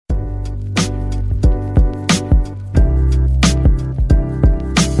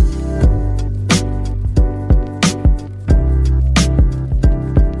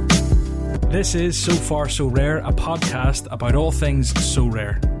This is So Far So Rare, a podcast about all things so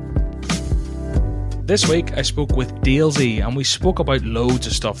rare. This week I spoke with Dalesy and we spoke about loads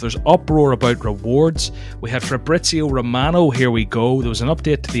of stuff. There's uproar about rewards. We had Fabrizio Romano, here we go. There was an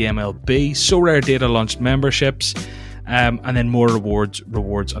update to the MLB. So Rare Data launched memberships. And then more rewards,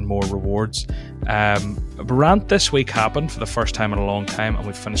 and more rewards. Rant this week happened for the first time in a long time, and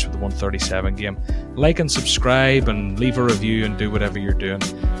we finished with the 137 game. Like and subscribe and leave a review and do whatever you're doing.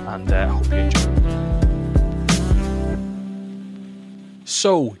 And I hope you enjoy.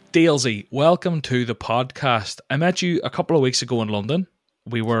 So, Dalesy, welcome to the podcast. I met you a couple of weeks ago in London.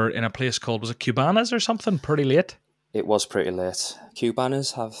 We were in a place called, was it Cubanas or something? Pretty late. It was pretty late.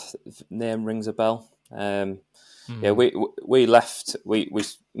 Cubanas name rings a bell. Yeah, we left. We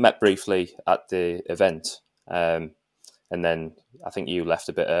met briefly at the event, and then I think you left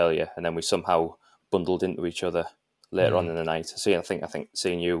a bit earlier, and then we somehow bundled into each other later on in the night. I think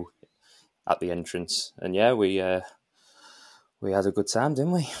seeing you at the entrance, and yeah, we had a good time,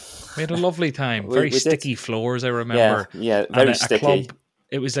 didn't we? We had a lovely time. Very sticky floors, I remember. Yeah, very sticky. Club,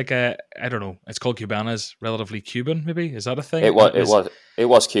 it was like I don't know. It's called Cubanas, relatively Cuban, maybe. Is that a thing? It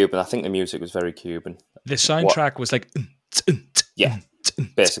was Cuban. I think the music was very Cuban. The soundtrack was like,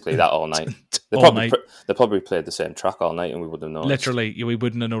 basically that all night. They probably played the same track all night, and we wouldn't have noticed. Literally, we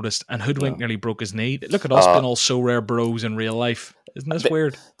wouldn't have noticed. And Hoodwink nearly broke his knee. Look at us being all so rare bros in real life. Isn't this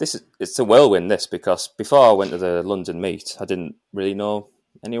weird? It's a whirlwind. This, because before I went to the London meet, I didn't really know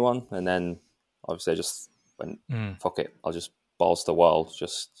anyone, and then obviously I just went, fuck it, I'll just balls to the wall,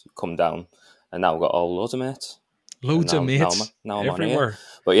 just come down, and now I've got loads of mates. Now I'm everywhere. On here.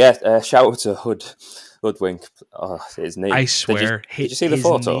 But yeah, shout out to Hoodwink. Oh, his knee. I swear. Did you see the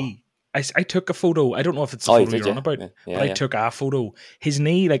photo? Knee. I took a photo. I don't know if it's the photo you're on about, but I took a photo. His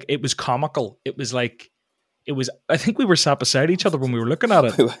knee, like, it was comical. It was like, I think we were sat beside each other when we were looking at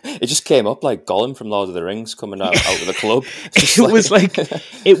it. It just came up like Gollum from Lord of the Rings coming out of the club.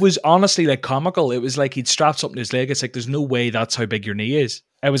 It was honestly like comical. It was like he'd strapped something to his leg. It's like, there's no way that's how big your knee is.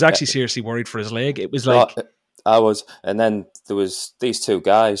 I was actually seriously worried for his leg. It was like... I was, and then there was these two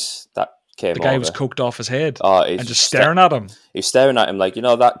guys that came over. The guy was coked off his head and just staring at him. He's staring at him like, you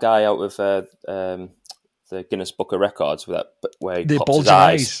know, that guy out with the Guinness Book of Records where he pops his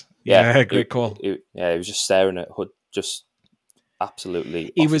eyes. Yeah, great call. He was just staring at Hood, just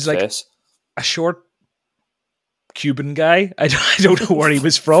absolutely. He was like face. A short Cuban guy. I don't know where he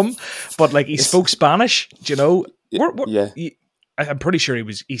was from, but like he spoke Spanish. Do you know? I'm pretty sure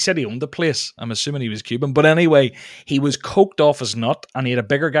he said he owned the place. I'm assuming he was Cuban. But anyway, he was coked off his nut, and he had a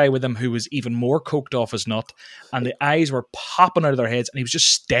bigger guy with him who was even more coked off his nut, and the eyes were popping out of their heads, and he was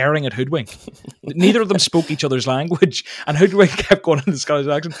just staring at Hoodwink. Neither of them spoke each other's language, and Hoodwink kept going in the Scottish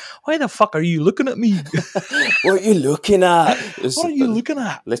accent, "Why the fuck are you looking at me? What are you looking at? What are you looking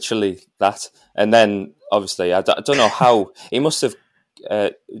at?" Literally that. And then, obviously, I don't know how, he must have,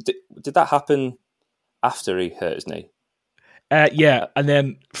 did that happen after he hurt his knee? Yeah, and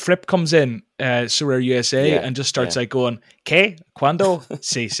then Fripp comes in, So Rare USA, and just starts like going, "¿Qué? ¿Cuándo?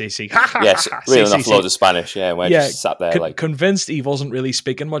 Sí." Yes, reeling off loads of Spanish. Yeah, we just sat there like convinced he wasn't really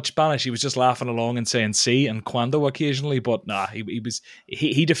speaking much Spanish. He was just laughing along and saying "sí" and "cuándo" occasionally, but nah,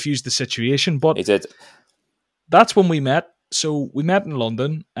 he diffused the situation. But he did. That's when we met. So we met in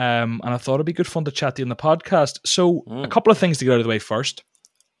London, and I thought it'd be good fun to chat to you on the podcast. So a couple of things to get out of the way first.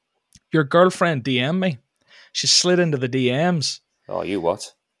 Your girlfriend DM'd me. She slid into the DMs. Oh, you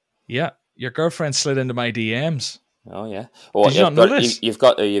what? Yeah, your girlfriend slid into my DMs. Oh, yeah. Well, did you not know this? You've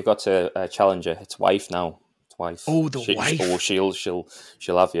got to challenge her. It's wife now. It's wife. Oh, wife. Oh,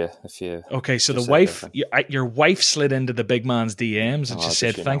 she'll have you if you. Okay, so the wife, your wife slid into the big man's DMs and she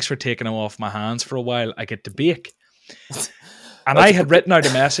said, "Thanks for taking him off my hands for a while. I get to bake." And I had written out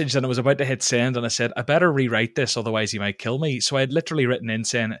a message and I was about to hit send, and I said, "I better rewrite this, otherwise he might kill me." So I had literally written in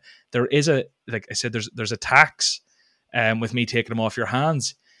saying, there's a tax with me taking him off your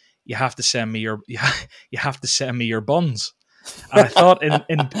hands. You have to send me your buns. And I thought in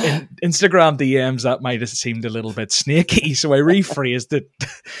Instagram DMs that might have seemed a little bit snaky, so I rephrased it.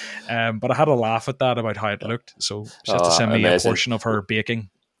 But I had a laugh at that about how it looked. So she has to send me a portion of her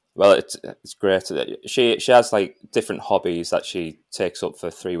baking. Well, it's great. She has like different hobbies that she takes up for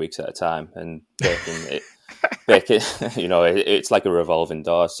 3 weeks at a time, and baking, you know, it's like a revolving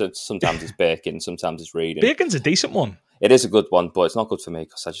door. So sometimes it's baking, sometimes it's reading. Baking's a decent one. It is a good one, but it's not good for me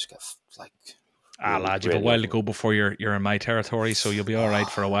because I just get like. Lad, you've a while to go before you're in my territory, so you'll be all right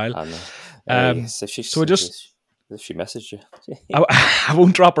for a while. I know. She messaged you. I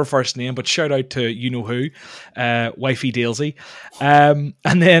won't drop her first name, but shout out to you know who, wifey Dalesy. And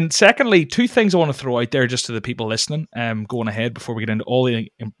then secondly, two things I want to throw out there just to the people listening. Going ahead before we get into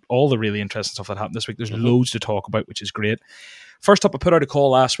all the really interesting stuff that happened this week. There's loads to talk about, which is great. First up, I put out a call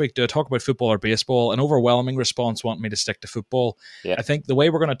last week to talk about football or baseball. An overwhelming response wanted me to stick to football. Yeah. I think the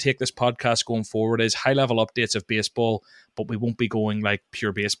way we're going to take this podcast going forward is high-level updates of baseball, but we won't be going like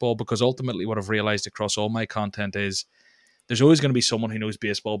pure baseball, because ultimately what I've realized across all my content is there's always going to be someone who knows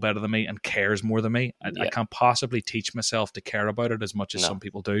baseball better than me and cares more than me. I can't possibly teach myself to care about it as much as some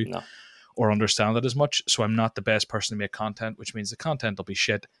people do. No. Or understand it as much, so I'm not the best person to make content, which means the content will be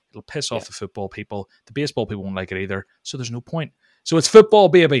shit. It'll piss off the football people. The baseball people won't like it either, so there's no point. So it's football,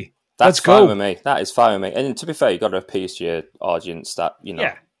 baby. Let's go. Fine with me. That is fine with me. And to be fair, you got to appease to your audience that, the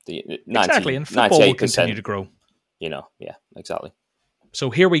 90, exactly. And football will continue to grow. Exactly.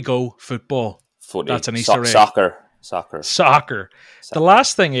 So here we go, football. Footy. That's an Easter egg. Soccer. The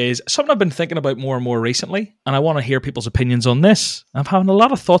last thing is something I've been thinking about more and more recently, and I want to hear people's opinions on this. I'm having a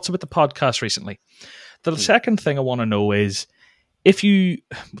lot of thoughts about the podcast recently. The second thing I want to know is two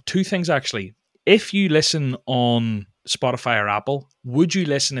things actually. If you listen on Spotify or Apple, would you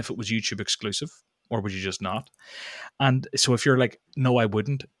listen if it was YouTube exclusive, or would you just not? And so if you're like, no, I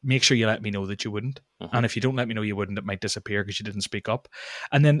wouldn't, make sure you let me know that you wouldn't. And if you don't let me know you wouldn't, it might disappear because you didn't speak up.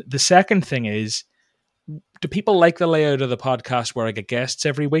 And then the second thing is, do people like the layout of the podcast where I get guests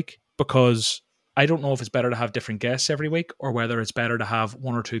every week? Because I don't know if it's better to have different guests every week, or whether it's better to have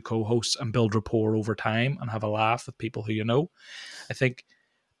one or two co-hosts and build rapport over time and have a laugh with people who you know. I think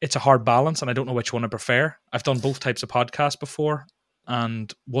it's a hard balance, and I don't know which one I prefer. I've done both types of podcasts before,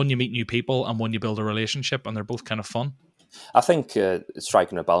 and one you meet new people and one you build a relationship, and they're both kind of fun. I think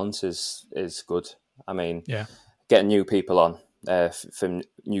striking a balance is good. I mean, getting new people on from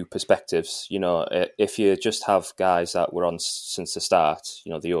new perspectives, if you just have guys that were on since the start,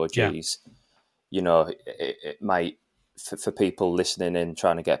 the OGs, it might, for people listening in,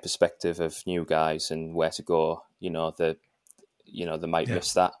 trying to get a perspective of new guys and where to go, they might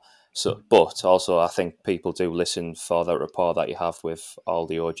miss that. So, but also I think people do listen for the rapport that you have with all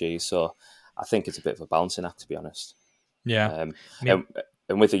the OGs. So I think it's a bit of a balancing act, to be honest. Yeah.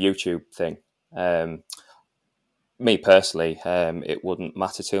 And with the YouTube thing, me personally, it wouldn't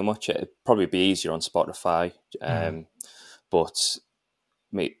matter too much. It'd probably be easier on Spotify. But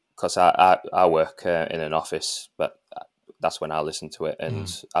me, because I work in an office, but that's when I listen to it,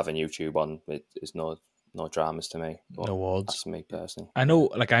 and having YouTube on, it is no dramas to me. No odds. That's me personally. I know,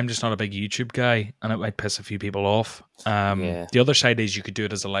 I'm just not a big YouTube guy, and it might piss a few people off. The other side is you could do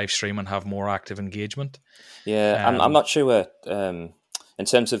it as a live stream and have more active engagement. Yeah, I'm not sure. In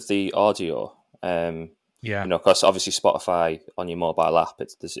terms of the audio, because obviously Spotify on your mobile app,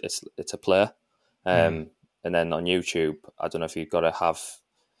 it's a player, and then on YouTube, I don't know if you've got to have.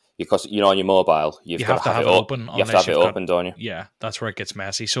 Because on your mobile, you have to have it open. You have to have it open, don't you? Yeah, that's where it gets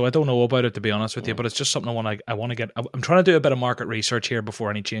messy. So I don't know about it, to be honest with you, but it's just something I want to get. I'm trying to do a bit of market research here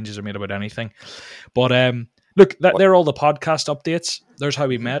before any changes are made about anything. But look, they're all the podcast updates. There's how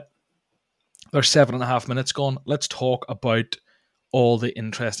we met. There's 7.5 minutes gone. Let's talk about all the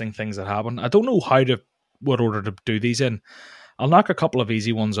interesting things that happened. I don't know what order to do these in. I'll knock a couple of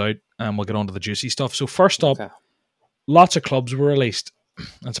easy ones out, and we'll get on to the juicy stuff. So first up, lots of clubs were released.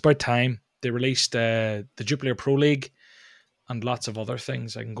 It's about time. They released the Jupiler Pro League and lots of other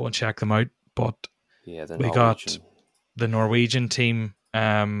things. I can go and check them out. But we got the Norwegian team,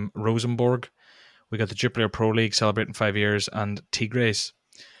 Rosenborg. We got the Jupiler Pro League celebrating 5 years, and Tigres.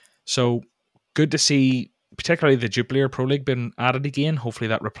 So good to see, particularly the Jupiler Pro League being added again. Hopefully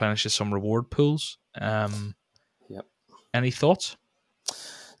that replenishes some reward pools. Any thoughts?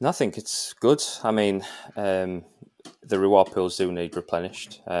 No, I think it's good. I mean, the reward pools do need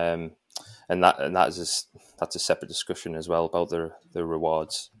replenished, and that's a separate discussion as well about the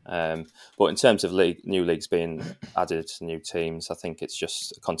rewards. But in terms of new leagues being added, new teams, I think it's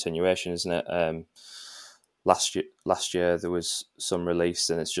just a continuation, isn't it? Last year there was some released,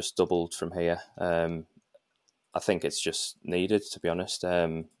 and it's just doubled from here. I think it's just needed, to be honest.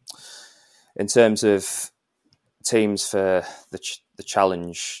 In terms of teams for the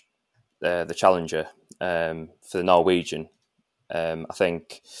challenge, the challenger. For the Norwegian, I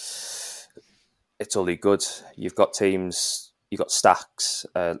think it's only good. You've got teams, you've got stacks,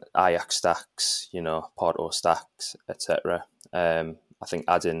 Ajax stacks, Porto stacks, etc. I think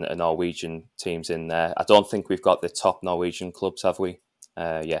adding a Norwegian teams in there. I don't think we've got the top Norwegian clubs, have we,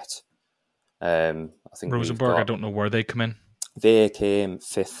 yet? I think Rosenborg, I don't know where they come in. They came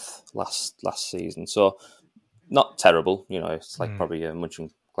 5th last season, so not terrible. It's like probably a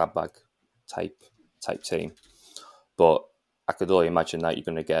Mönchengladbach type team. but I could only imagine that you're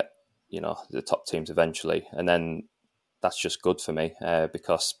going to get, the top teams eventually, and then that's just good for me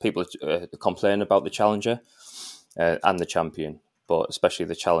because people complain about the Challenger and the Champion, but especially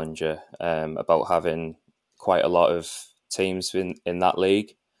the Challenger about having quite a lot of teams in that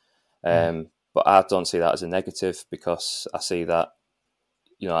league. But I don't see that as a negative because I see that,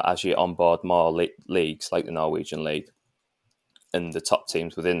 as you onboard more leagues like the Norwegian League and the top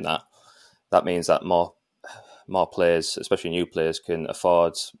teams within that means that more players, especially new players, can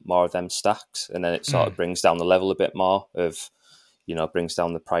afford more of them stacks, and then it sort of brings down the level a bit more of, brings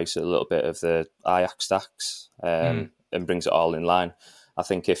down the price a little bit of the Ajax stacks and brings it all in line. I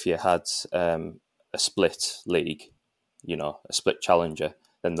think if you had a split league, a split Challenger,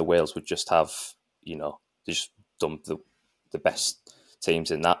 then the Wales would just have, they just dump the best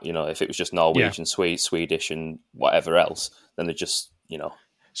teams in that. If it was just Norwegian, Swedish, and whatever else, then they just,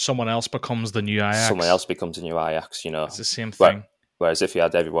 someone else becomes the new Ajax. Someone else becomes the new Ajax, It's the same thing. Whereas if you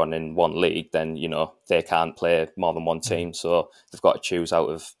had everyone in one league, then, they can't play more than one team. So they've got to choose out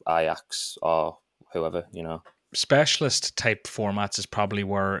of Ajax or whoever, Specialist type formats is probably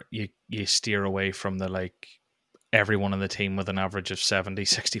where you steer away from the everyone on the team with an average of 70,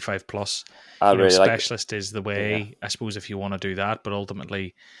 65 plus. Specialist is the way, I suppose, if you want to do that, but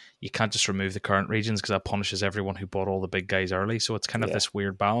ultimately you can't just remove the current regions because that punishes everyone who bought all the big guys early. So it's kind of this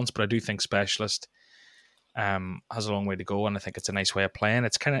weird balance, but I do think Specialist has a long way to go, and I think it's a nice way of playing.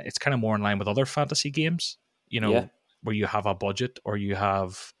 It's kind of more in line with other fantasy games, where you have a budget or you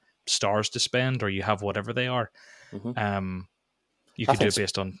have stars to spend or you have whatever they are. You could do it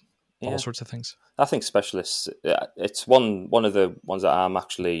based on all sorts of things. I think Specialists, it's one of the ones that I'm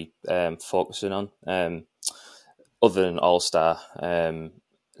actually focusing on. Other than All-Star,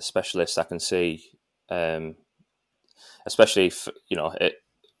 Specialists I can see, especially if, it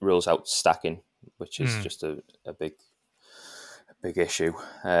rules out stacking, which is just a big issue.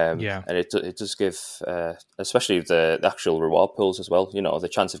 And it does give, especially the actual reward pools as well, the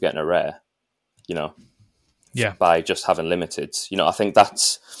chance of getting a rare, by just having limited. I think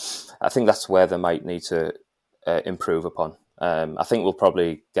that's where they might need to improve upon. I think we'll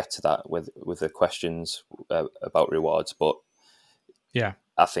probably get to that with the questions about rewards, but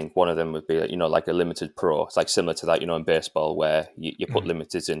I think one of them would be, like a limited pro. It's like similar to that, in baseball where you put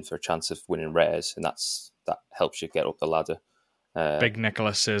limiteds in for a chance of winning rares, and that helps you get up the ladder. Big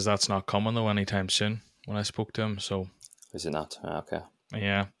Nicholas says that's not coming though anytime soon when I spoke to him. So is it not? Okay.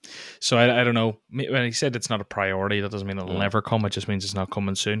 Yeah. So I don't know. When he said it's not a priority, that doesn't mean it'll never come. It just means it's not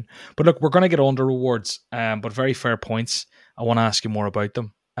coming soon. But look, we're going to get on to rewards, but very fair points. I want to ask you more about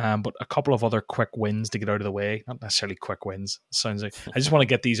them. But a couple of other quick wins to get out of the way. Not necessarily quick wins. Sounds like I just want to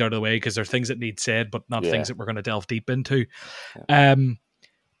get these out of the way because they're things that need said, but not things that we're going to delve deep into. Yeah.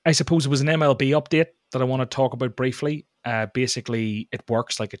 I suppose it was an MLB update that I want to talk about briefly. Basically, it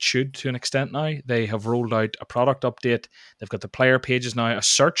works like it should to an extent now. They have rolled out a product update. They've got the player pages now, a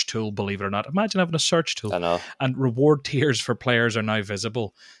search tool, believe it or not. Imagine having a search tool. I know. And reward tiers for players are now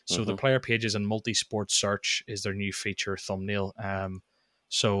visible. So the player pages and multi-sport search is their new feature thumbnail.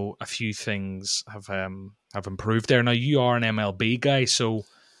 So a few things have improved there. Now, you are an MLB guy, so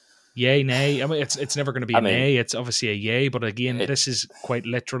yay, nay. I mean, it's never going to be a nay. It's obviously a yay, but again, this is quite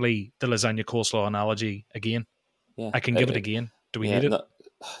literally the lasagna coleslaw analogy again. Yeah, I can give it again. Do we need it? No,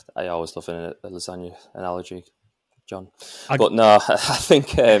 I always love a lasagna analogy, John. But no, I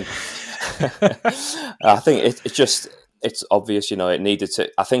think it's obvious. It needed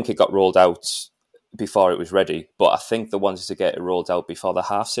to. I think it got rolled out before it was ready, but I think they wanted to get it rolled out before the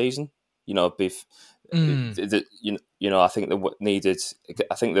half season. I think they needed.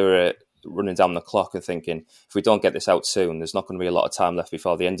 I think they were running down the clock and thinking, if we don't get this out soon, there's not going to be a lot of time left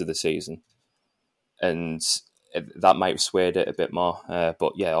before the end of the season, and that might have swayed it a bit more.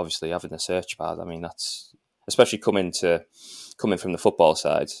 But yeah, obviously having a search bar, I mean, that's especially coming from the football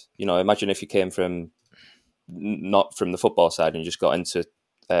side. Imagine if you came from not from the football side and you just got into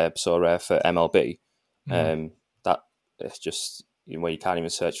So Rare for MLB. That it's just where you can't even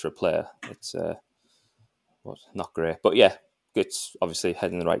search for a player. It's not great, but yeah, it's obviously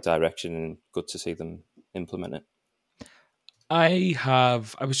heading in the right direction and good to see them implement it. I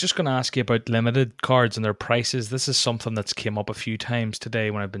was just going to ask you about limited cards and their prices. This is something that's came up a few times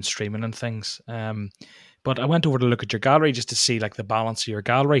today when I've been streaming and things. But I went over to look at your gallery just to see like the balance of your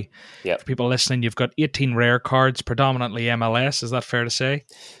gallery. Yeah. For people listening, you've got 18 rare cards, predominantly MLS. Is that fair to say?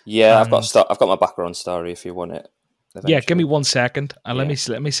 Yeah, I've got my background story if you want it. Eventually. Yeah, give me 1 second and let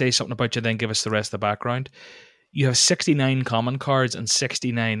me say something about you, then give us the rest of the background. You have 69 common cards and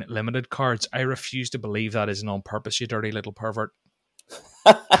 69 limited cards. I refuse to believe that isn't on purpose, you dirty little pervert.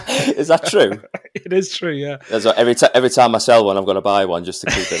 Is that true? It is true, yeah. Every time I sell one, I'm going to buy one just to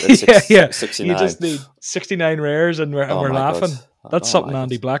keep it at 69. You just need 69 rares and we're laughing. God. That's something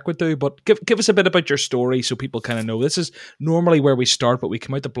Andy Black would do. But give us a bit about your story so people kind of know. This is normally where we start, but we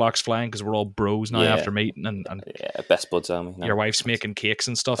come out the blocks flying because we're all bros now after meeting. And best buds, aren't we? Your wife's making cakes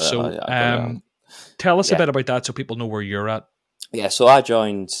and stuff. Tell us a bit about that so people know where you're at. Yeah, so I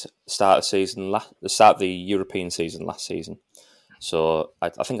joined the start of the European season last season. So I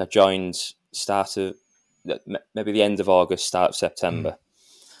think I joined maybe the end of August, start of September.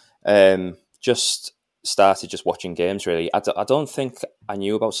 Just started watching games, really. I don't think I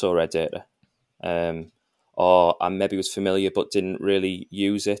knew about So Red Data, or I maybe was familiar but didn't really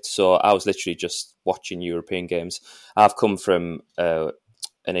use it. So I was literally just watching European games. I've come from an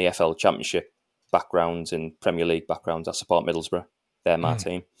EFL Championship background and Premier League background. I support Middlesbrough. They're my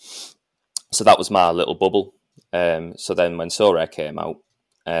team. So that was my little bubble. So then when So Red came out,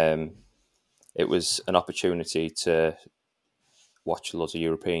 it was an opportunity to watch loads of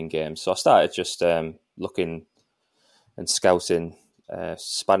European games. So I started just looking and scouting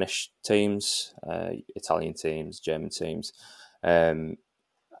Spanish teams, Italian teams, German teams. And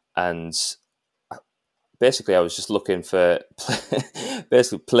basically I was just looking for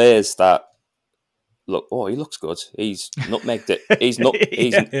players that look, he looks good. He's nutmegged it.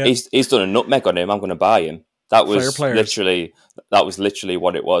 He's done a nutmeg on him. I'm going to buy him. That was literally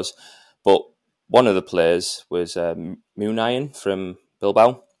what it was. But one of the players was Muniain from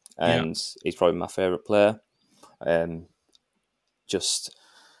Bilbao, and he's probably my favourite player. Just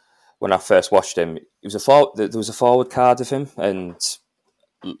when I first watched him, there was a forward card of him, and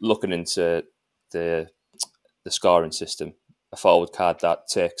looking into the scoring system, a forward card that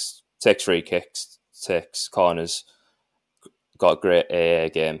takes free kicks, takes corners, got a great AA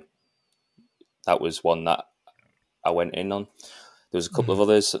game. That was one that I went in on. There was a couple of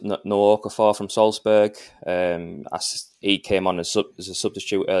others. Noah Okafor from Salzburg. He came on as a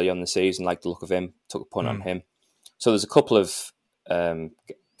substitute early on in the season. Liked the look of him. Took a punt on him. So there's a couple of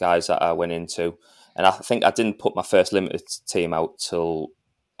guys that I went into, and I think I didn't put my first limited team out till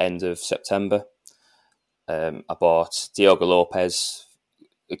end of September. I bought Diogo Lopez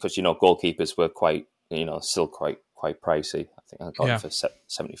because goalkeepers were still quite pricey. I think I got him for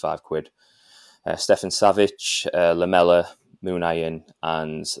 £75. Stefan Savic, Lamela, Muniain,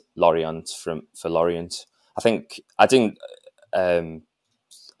 and Lorient for Lorient. I think I didn't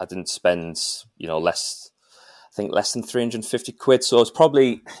spend less than £350. So it's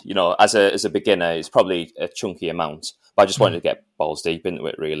probably as a beginner, it's probably a chunky amount. But I just wanted to get balls deep into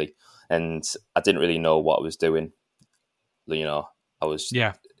it, really, and I didn't really know what I was doing. I was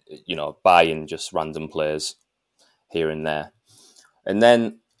buying just random players here and there, and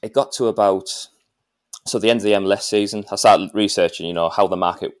then it got to about the end of the MLS season. I started researching, how the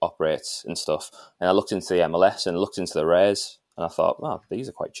market operates and stuff, and I looked into the MLS and looked into the rares, and I thought, wow, these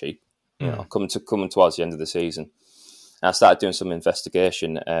are quite cheap. Coming towards the end of the season, and I started doing some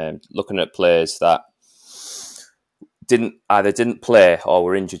investigation and looking at players that didn't play or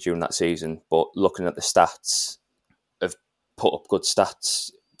were injured during that season, but looking at the stats, have put up good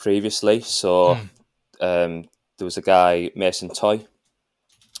stats previously. So there was a guy, Mason Toye.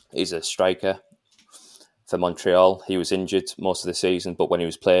 He's a striker for Montreal. He was injured most of the season, but when he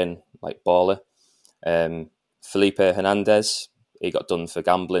was playing, baller. Felipe Hernandez, he got done for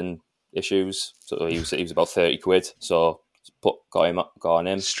gambling issues, so he was about £30. So got on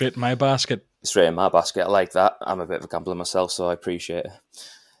him. Straight in my basket. Straight in my basket. I like that. I'm a bit of a gambler myself, so I appreciate it.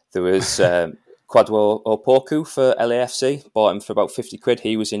 There was Kwadwo Opoku for LAFC. Bought him for about £50.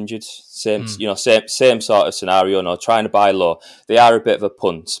 He was injured. Same sort of scenario. Trying to buy low. They are a bit of a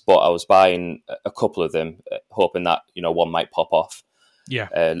punt, but I was buying a couple of them, hoping that one might pop off.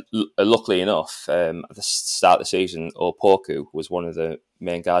 Yeah. Luckily enough, at the start of the season, Opoku was one of the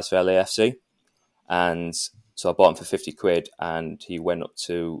main guys for LAFC, and so I bought him for £50, and he went up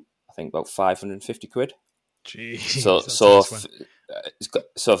to I think about £550. Jeez,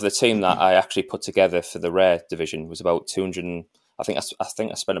 so for the team that I actually put together for the rare division was about 200. I think I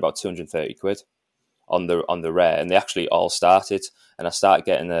spent about £230 on the rare, and they actually all started, and I started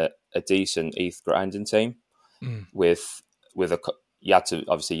getting a decent ETH grinding team with a. You had to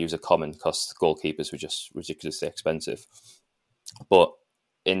obviously use a common because goalkeepers were just ridiculously expensive. But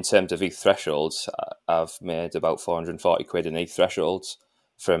in terms of ETH thresholds, I've made about £440 in ETH thresholds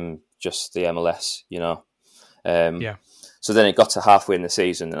from just the MLS, So then it got to halfway in the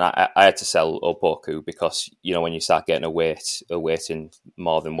season, and I had to sell Opoku because, when you start getting a weight in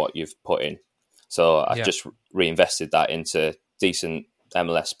more than what you've put in. So I just reinvested that into decent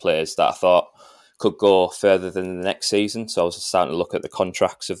MLS players that I thought could go further than the next season. So I was starting to look at the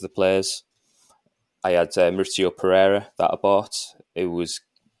contracts of the players. I had Mauricio Pereira that I bought. It was,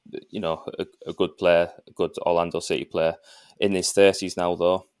 a good player, a good Orlando City player, in his 30s now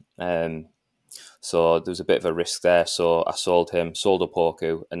though. So there was a bit of a risk there. So I sold him, sold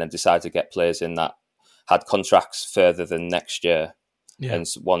Opoku, and then decided to get players in that had contracts further than next year, and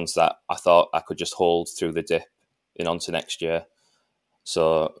ones that I thought I could just hold through the dip in onto next year.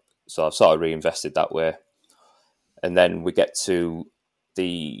 So I've sort of reinvested that way. And then we get to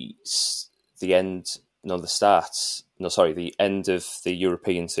the end of the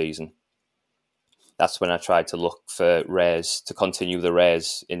European season. That's when I tried to look for rares to continue the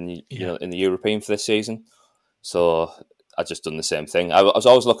rares in the European for this season. So I just done the same thing. I was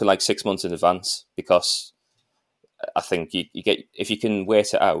always looking like 6 months in advance, because I think you get, if you can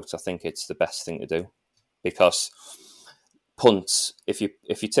wait it out, I think it's the best thing to do. Because punts, if you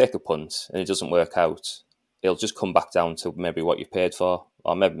take a punt and it doesn't work out, it'll just come back down to maybe what you paid for,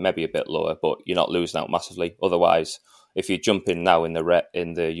 or maybe a bit lower, but you're not losing out massively. Otherwise, if you jump in now in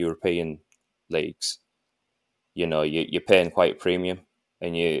the European leagues, you're paying quite a premium,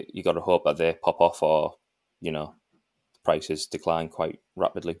 and you got to hope that they pop off, or prices decline quite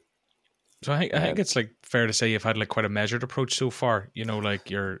rapidly. So I think it's like fair to say you've had like quite a measured approach so far. Like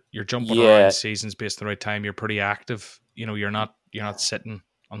you're jumping around seasons based on the right time. You're pretty active. You're not sitting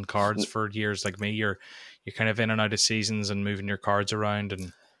on cards for years like me. You're kind of in and out of seasons and moving your cards around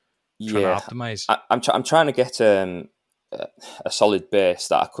and trying to optimize. I'm trying to get a solid base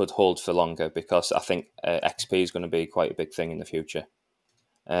that I could hold for longer, because I think XP is going to be quite a big thing in the future.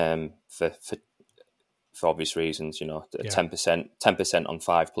 For obvious reasons, 10% on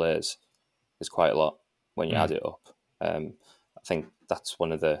 5 players is quite a lot when you add it up. I think that's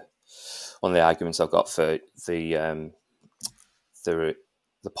one of the arguments I've got for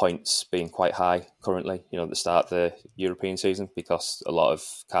the points being quite high currently, at the start of the European season, because a lot of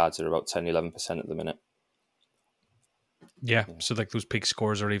cards are about 10-11% at the minute. Yeah, so like those peak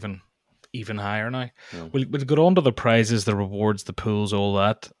scores are even higher now. We'll go on to the prizes, the rewards, the pools, all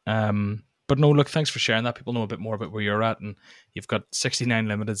that. But no, look, thanks for sharing that. People know a bit more about where you're at, and you've got 69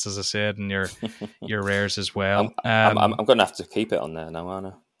 limiteds, as I said, and your rares as well. I'm going to have to keep it on there now, aren't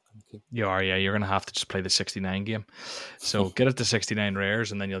I? You are, yeah. You're going to have to just play the 69 game. So get it to 69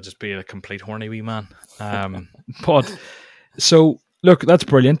 rares, and then you'll just be a complete horny wee man. But so look, that's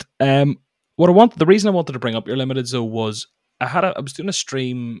brilliant. The reason I wanted to bring up your limiteds though was I was doing a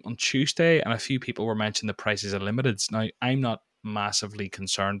stream on Tuesday, and a few people were mentioning the prices of limiteds. Now I'm not massively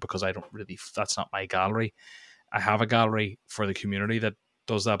concerned, because that's not my gallery. I have a gallery for the community that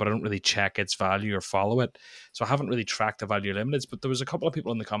does that, but I don't really check its value or follow it. So I haven't really tracked the value of limiteds, but there was a couple of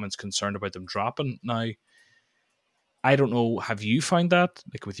people in the comments concerned about them dropping. Now, I don't know, have you found that?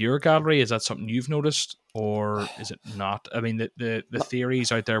 Like with your gallery, is that something you've noticed, or is it not? I mean, the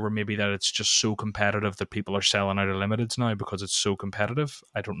theories out there were maybe that it's just so competitive that people are selling out of limiteds now because it's so competitive.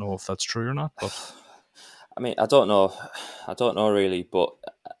 I don't know if that's true or not, but I mean, I don't know really, but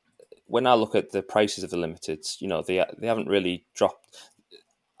when I look at the prices of the limiteds, they haven't really dropped.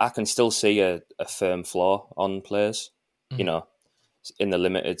 I can still see a firm floor on players, in the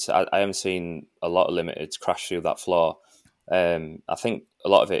limiteds. I haven't seen a lot of limiteds crash through that floor. I think a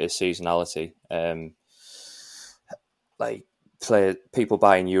lot of it is seasonality. Like people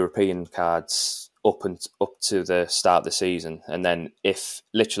buying European cards up to the start of the season, and then if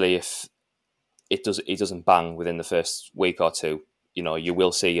it doesn't bang within the first week or two, you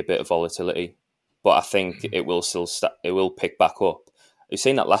will see a bit of volatility. But I think it will still it will pick back up. You've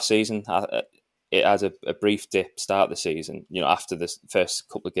seen that last season. It had a brief dip start of the season, after the first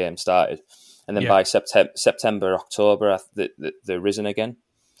couple of games started. And then by September, October, they're risen again.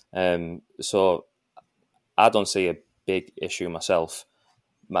 So I don't see a big issue myself,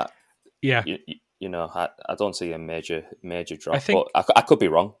 Matt. Yeah. I don't see a major drop, but I could be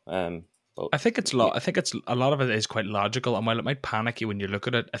wrong. But I think it's a lot of it is quite logical, and while it might panic you when you look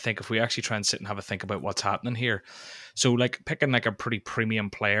at it, I think if we actually try and sit and have a think about what's happening here, so like picking like a pretty premium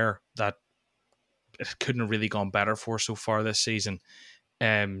player that it couldn't have really gone better for so far this season,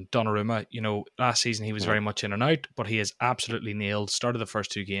 Donnarumma, last season he was very much in and out, but he has absolutely nailed. Started the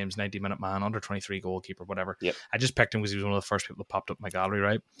first 2 games, 90-minute man, under 23 goalkeeper, whatever. Yep. I just picked him because he was one of the first people that popped up in my gallery,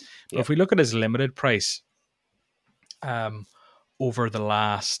 right? But if we look at his limited price, over the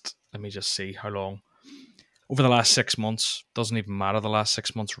last, let me just see how long. Over the last 6 months, doesn't even matter the last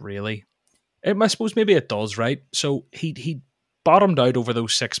 6 months really. I suppose maybe it does, right? So he bottomed out over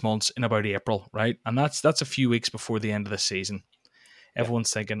those 6 months in about April, right? And that's a few weeks before the end of the season.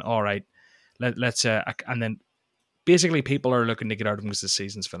 Everyone's thinking, all right, let's and then basically people are looking to get out of him because the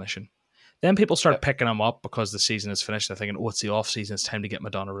season's finishing. Then people start picking them up because the season is finished. They're thinking, oh, it's the off season. It's time to get my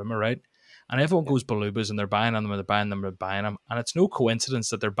Donnarumma, right? And everyone goes balubas and they're buying them and they're buying them and they're buying them. And it's no coincidence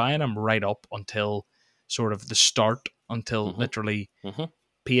that they're buying them right up until sort of the start, until literally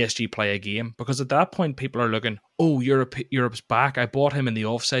PSG play a game. Because at that point, people are looking, oh, Europe's back. I bought him in the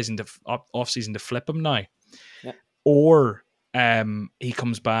off season to flip him now. Yeah. Or he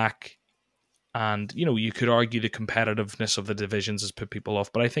comes back. And, you could argue the competitiveness of the divisions has put people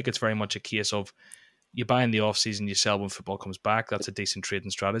off. But I think it's very much a case of you buy in the off-season, you sell when football comes back. That's a decent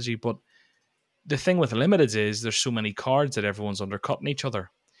trading strategy. But the thing with limiteds is there's so many cards that everyone's undercutting each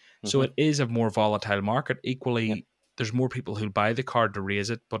other. So it is a more volatile market. Equally, there's more people who buy the card to raise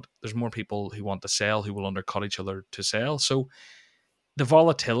it, but there's more people who want to sell who will undercut each other to sell. So the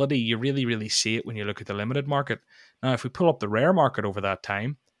volatility, you really, really see it when you look at the limited market. Now, if we pull up the rare market over that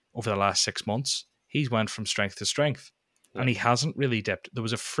time, over the last 6 months, he's went from strength to strength. And he hasn't really dipped. There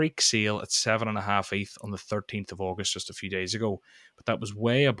was a freak sale at 7.5 ETH on the 13th of August just a few days ago, but that was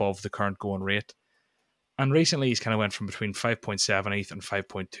way above the current going rate. And recently he's kind of went from between 5.7 ETH and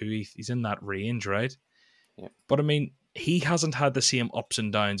 5.2 ETH. He's in that range, right? Yeah. But I mean, he hasn't had the same ups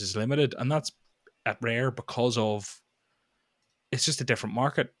and downs as limited, and that's at rare because of it's just a different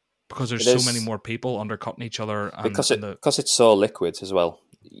market. Because there's so many more people undercutting each other. And, because it's so liquid as well.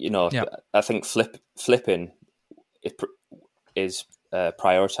 I think flipping is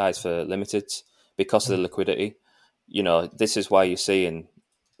prioritized for limited because of the liquidity. This is why you're seeing,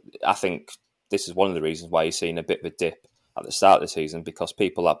 I think this is one of the reasons why you're seeing a bit of a dip at the start of the season, because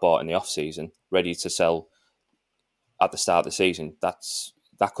people that bought in the off season ready to sell at the start of the season,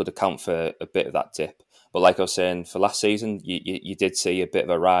 that could account for a bit of that dip. But like I was saying, for last season, you did see a bit of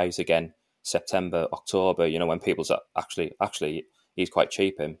a rise again, September, October, when people's actually he's quite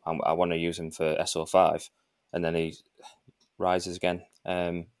cheap, him. I want to use him for SO5, and then he rises again.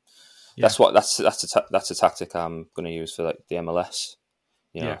 That's a tactic I'm going to use for like the MLS.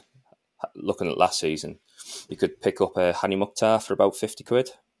 Looking at last season, you could pick up a Hani Mukhtar for about 50 quid.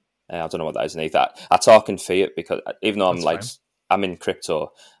 I don't know what that is in that. I talk in fiat because even though I'm in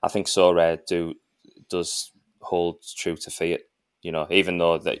crypto, I think Sorare does hold true to fiat. Even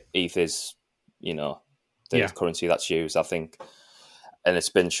though the ETH is, the currency that's used, I think. And it's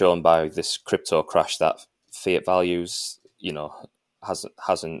been shown by this crypto crash that fiat values,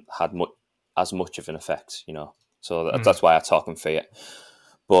 hasn't had as much of an effect, So that's why I talk in fiat.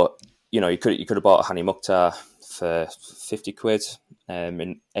 But you could have bought a Hani Mukhtar for 50 quid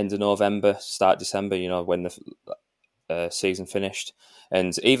in end of November, start December. When the season finished,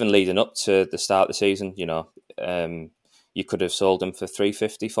 and even leading up to the start of the season, you could have sold them for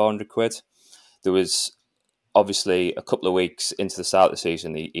 350, 400 quid. There was obviously a couple of weeks into the start of the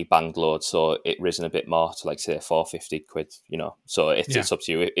season, he banged loads, so it risen a bit more to say 450 quid. So it's up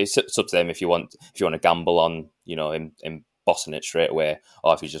to you. It's up to them if you want to gamble on him bossing it straight away,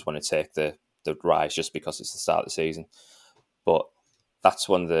 or if you just want to take the rise just because it's the start of the season. But that's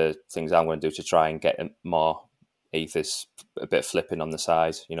one of the things I'm going to do to try and get more ETH, is a bit of flipping on the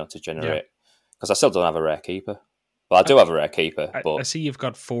side, to generate, because I still don't have a rare keeper. Well, I do have a rare keeper, but I see you've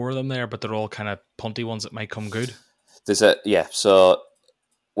got 4 of them there, but they're all kind of punty ones that might come good. So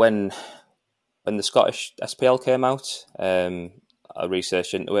when the Scottish SPL came out, I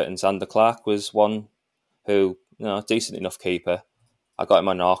researched into it, and Xander Clark was one who, decent enough keeper. I got him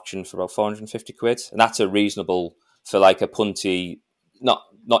on auction for about 450 quid, and that's a reasonable for like a punty,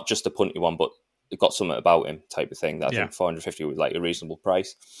 not just a punty one, but it got something about him type of thing. That I think 450 was like a reasonable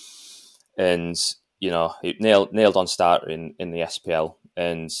price, and he nailed on starter in the SPL,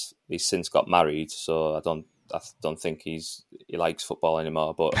 and he's since got married, so I don't think he likes football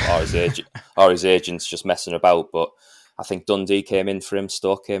anymore, but or his agent's just messing about. But I think Dundee came in for him,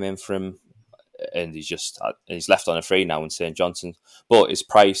 Stoke came in for him, and he's left on a free now in St Johnstone. But his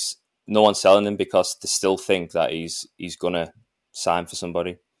price, no one's selling him because they still think that he's gonna sign for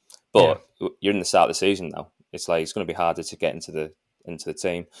somebody. But you're in the start of the season now. It's like it's going to be harder to get into the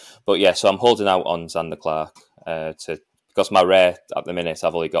team. But so I'm holding out on Xander Clark because my rare at the minute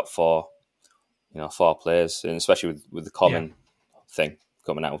I've only got 4 players, and especially with the common thing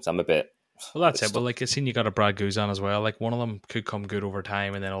coming out, I'm a bit. Well, that's it. But I've seen you got a Brad Guzan as well. Like one of them could come good over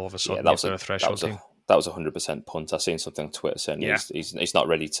time, and then all of a sudden that was a threshold team. That was 100% punt. I seen something on Twitter saying he's not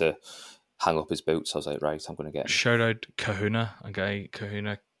ready to hang up his boots. I was like, right, I'm going to get him. Shout out Kahuna, a guy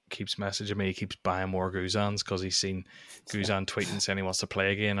Kahuna keeps messaging me. He keeps buying more Guzans because he's seen Guzan tweeting saying he wants to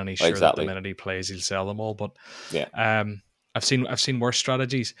play again, and he's sure that the minute he plays he'll sell them all. But I've seen worse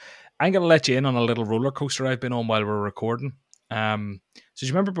strategies. I'm going to let you in on a little roller coaster I've been on while we're recording. So do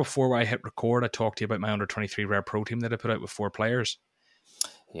you remember before I hit record, I talked to you about my under 23 rare pro team that I put out with 4 players?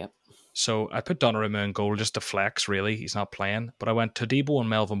 Yeah. So I put Donnarumma in goal just to flex, really. He's not playing. But I went Todibo and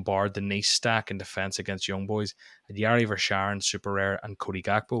Melvin Bard, the Nice stack in defence against Young Boys. And Yari Verscharen, Super Rare, and Cody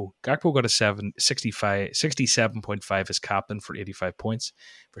Gakpo. Gakpo got a 67.5 as captain for 85 points.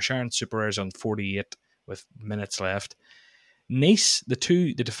 Verscharen, Super Rare's on 48 with minutes left. Nice,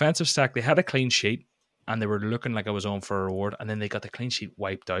 the defensive stack, they had a clean sheet and they were looking like I was on for a reward. And then they got the clean sheet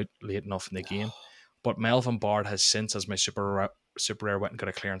wiped out late enough in the game. But Melvin Bard has since, as my Super Rare, went and got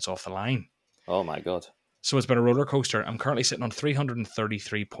a clearance off the line. Oh my God. So it's been a roller coaster. I'm currently sitting on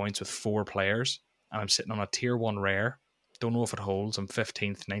 333 points with 4 players, and I'm sitting on a tier 1 rare. Don't know if it holds. I'm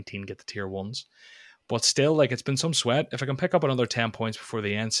 15th, 19 get the tier 1s. But still, like, it's been some sweat. If I can pick up another 10 points before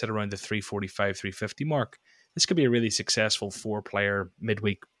the end, sit around the 345, 350 mark, this could be a really successful 4-player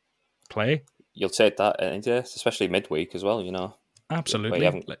midweek play. You'll take that, especially midweek as well,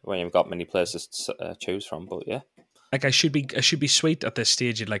 Absolutely. When you've got many places to choose from, but yeah. Like, I should be sweet at this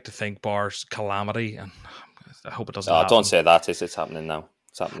stage, you'd like to think, bar's calamity, and I hope it doesn't happen. Don't say that. It's happening now.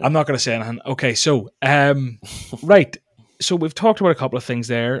 It's happening. I'm not going to say anything. Okay, so, right. So we've talked about a couple of things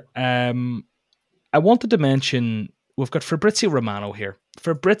there. I wanted to mention, we've got Fabrizio Romano here.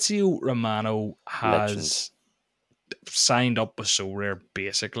 Fabrizio Romano has signed up with Sorare,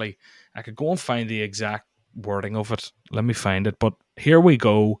 basically. I could go and find the exact wording of it. Let me find it. But here we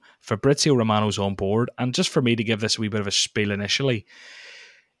go. Fabrizio Romano's on board. And just for me to give this a wee bit of a spiel initially,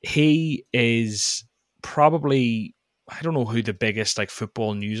 he is probably, I don't know who the biggest like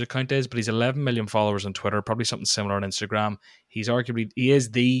football news account is, but he's 11 million followers on Twitter, probably something similar on Instagram. He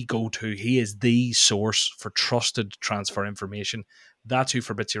is the go-to. He is the source for trusted transfer information. That's who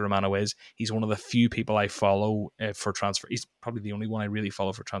Fabrizio Romano is. He's one of the few people I follow for transfer. He's probably the only one I really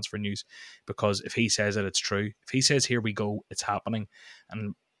follow for transfer news, because if he says it, it's true. If he says, here we go, it's happening.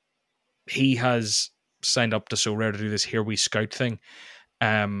 And he has signed up to Sorare to do this Here We Scout thing.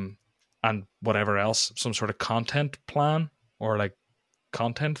 And whatever else, some sort of content plan or like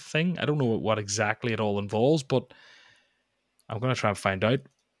content thing. I don't know what exactly it all involves, but I'm going to try and find out.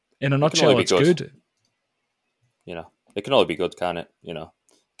 In a nutshell, it's good. It can only be good, can't it?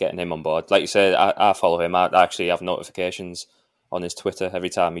 Getting him on board. Like you said, I follow him. I actually have notifications on his Twitter every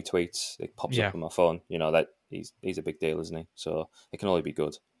time he tweets. It pops up on my phone. That he's a big deal, isn't he? So it can only be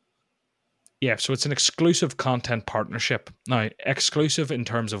good. Yeah, so it's an exclusive content partnership. Now, exclusive in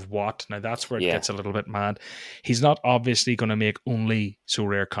terms of what? Now, that's where it gets a little bit mad. He's not obviously going to make only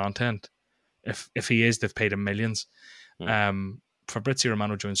Sorare content. If he is, they've paid him millions. Fabrizio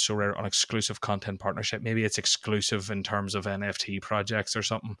Romano joins Sorare on exclusive content partnership. Maybe it's exclusive in terms of NFT projects or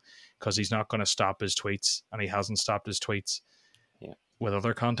something, because he's not going to stop his tweets, and he hasn't stopped his tweets with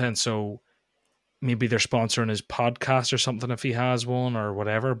other content. So maybe they're sponsoring his podcast or something if he has one or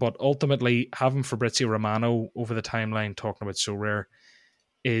whatever. But ultimately, having Fabrizio Romano over the timeline talking about Sorare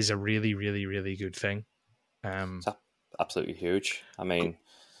is a really, really, really good thing. It's absolutely huge. I mean,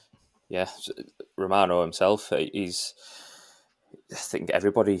 Romano himself, I think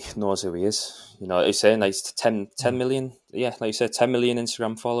everybody knows who he is. He's saying like 10 million. Yeah, like you said, 10 million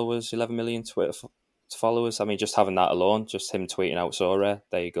Instagram followers, 11 million Twitter followers. I mean, just having that alone, just him tweeting out Sorare,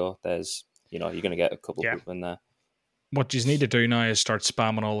 there you go. There's, you're going to get a couple of people in there. What you need to do now is start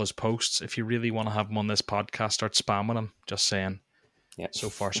spamming all his posts. If you really want to have him on this podcast, start spamming him. Just saying. Yeah. So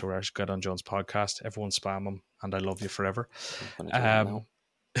far, so rare. Good on John's podcast. Everyone spam him, and I love you forever.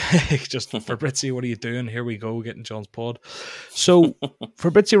 Just Fabrizio, what are you doing? Here we go, getting John's pod. So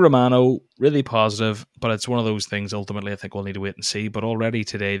Fabrizio Romano, really positive, but it's one of those things ultimately I think we'll need to wait and see. But already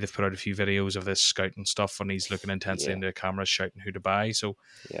today they've put out a few videos of this scouting stuff, and he's looking intensely into the camera, shouting who to buy. So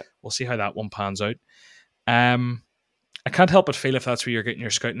we'll see how that one pans out. I can't help but feel if that's where you're getting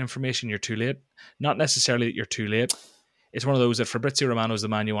your scouting information, you're too late. Not necessarily that you're too late. It's one of those that Fabrizio Romano is the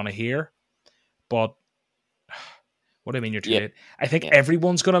man you want to hear, but what do I mean you're too late? I think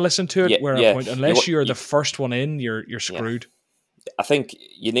everyone's going to listen to it. Unless you're the first one in, you're screwed. I think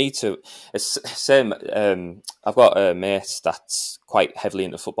you need to. It's same. I've got a mate that's quite heavily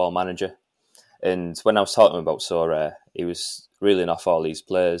into Football Manager, and when I was talking about Sorare, he was reeling off all these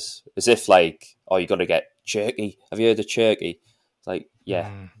players as if like, oh, you got to get Cherky. Have you heard of Cherky? It's like,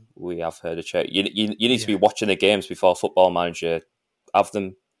 we have heard of Cherky. You need to be watching the games before Football Manager have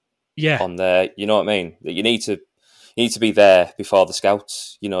them on there. You know what I mean? You need to be there before the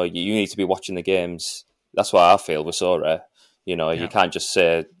scouts. You need to be watching the games. That's what I feel with Sorare. You can't just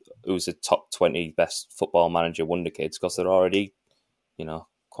say who's the top 20 best Football Manager wonder kids, because they're already,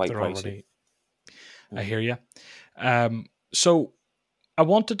 quite pricey. I hear you. So I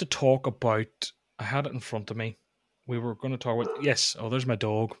wanted to talk about, I had it in front of me. We were going to talk about, there's my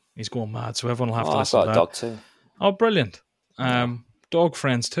dog. He's going mad, so everyone will have to listen to that. I've got a dog too. Oh, brilliant. dog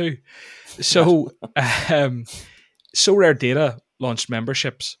friends too. So, Sorare Data launched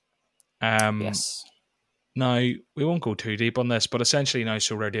memberships. Yes. Now, we won't go too deep on this, but essentially now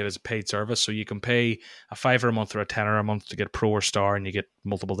Sorare Data is a paid service, so you can pay a $5 a month or a $10 a month to get Pro or Star, and you get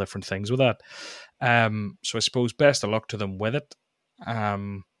multiple different things with that. So I suppose best of luck to them with it.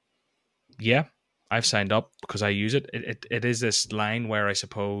 Yeah, I've signed up because I use it. It is this line where I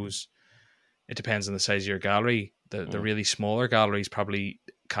suppose it depends on the size of your gallery. The really smaller galleries probably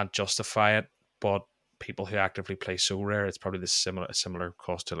can't justify it, but people who actively play Sorare, it's probably a similar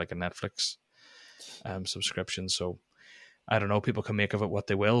cost to like a Netflix subscription. So I don't know, people can make of it what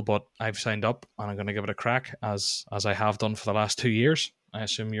they will, but I've signed up and I'm going to give it a crack as I have done for the last 2 years. I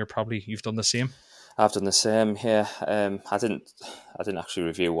assume you've done the same. I've done the same. Yeah. I didn't actually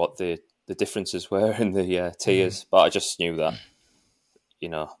review what the differences were in the tiers, but I just knew that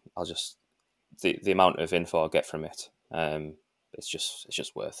I'll just the amount of info I get from it. It's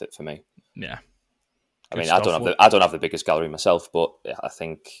just worth it for me. Yeah. I mean, I don't have the biggest gallery myself, but I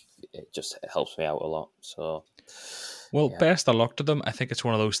think it helps me out a lot. So, well, best of luck to them. I think it's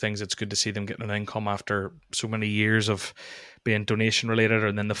one of those things. It's good to see them getting an income after so many years of being donation related,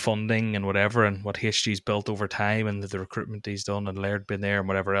 and then the funding and whatever, and what HG's built over time, and the recruitment he's done, and Laird been there, and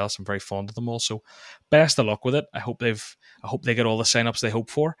whatever else. I'm very fond of them all. So, best of luck with it. I hope they get all the signups they hope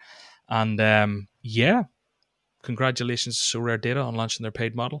for, and congratulations to Sorare Data on launching their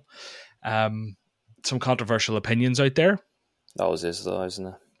paid model. Some controversial opinions out there. Always is, though, isn't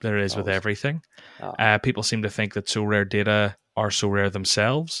it? There is with everything. People seem to think that Sorare Data are Sorare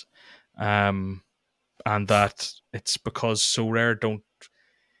themselves, and that it's because Sorare don't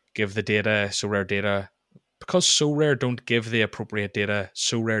give the data, because Sorare don't give the appropriate data,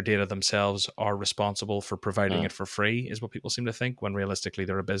 Sorare Data themselves are responsible for providing it for free, is what people seem to think, when realistically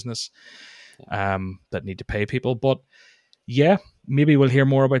they're a business that need to pay people. But yeah, maybe we'll hear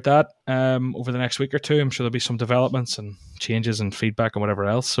more about that over the next week or two. I'm sure there'll be some developments and changes and feedback and whatever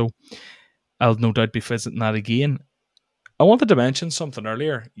else. So I'll no doubt be visiting that again. I wanted to mention something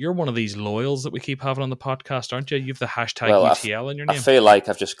earlier. You're one of these loyals that we keep having on the podcast, aren't you? You have the hashtag UTL in your name. I feel like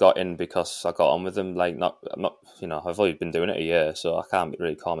I've just got in because I got on with them. Like, I'm not, I've only been doing it a year, so I can't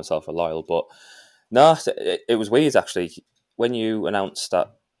really call myself a loyal. But no, it was weird actually when you announced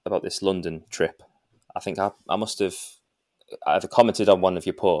that about this London trip. I think I must have either commented on one of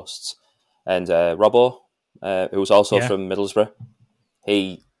your posts, and Robbo, who was also from Middlesbrough,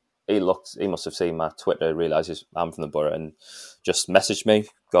 he must have seen my Twitter, realises I'm from the borough, and just messaged me,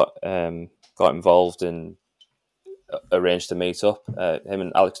 got involved and arranged to meet up. Him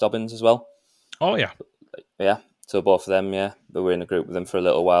and Alex Dobbins as well. Oh yeah. So both of them, we were in a group with them for a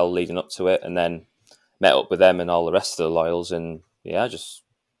little while leading up to it, and then met up with them and all the rest of the loyals, and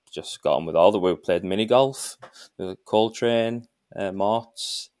just got on with all the. We played mini golf, Coltrane,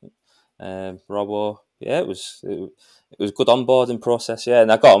 Morts, Robbo. Yeah, it was a good onboarding process. Yeah,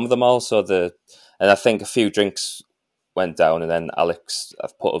 and I got on with them all. And I think a few drinks went down, and then Alex,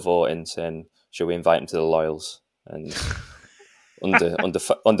 I've put a vote in saying, should we invite him to the loyals? And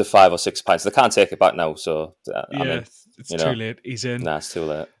under 5 or 6 pints, they can't take it back now. So it's too late. He's in. Nah, it's too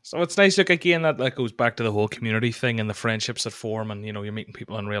late. So it's nice. Look, again, that goes back to the whole community thing and the friendships that form, and you're meeting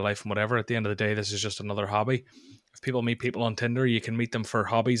people in real life and whatever. At the end of the day, this is just another hobby. If people meet people on Tinder, you can meet them for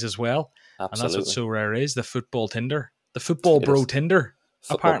hobbies as well. Absolutely. And that's what Sorare is, the football Tinder. The football bro Tinder.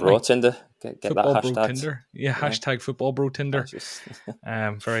 Football bro Tinder. Get football that hashtag. Bro Tinder. Yeah, hashtag football bro Tinder.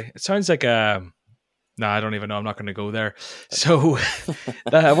 It sounds like no, I don't even know. I'm not going to go there. So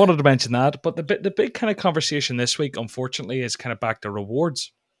I wanted to mention that. But the big kind of conversation this week, unfortunately, is kind of back to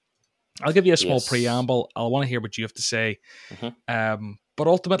rewards. I'll give you a small preamble. I want to hear what you have to say. Mm-hmm. But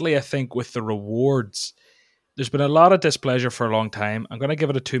ultimately, I think with the rewards, there's been a lot of displeasure for a long time. I'm going to give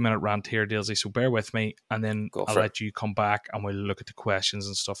it a 2-minute rant here, Dalesy, so bear with me, and then I'll let you come back and we'll look at the questions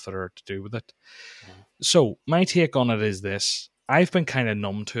and stuff that are to do with it. Mm-hmm. So my take on it is this. I've been kind of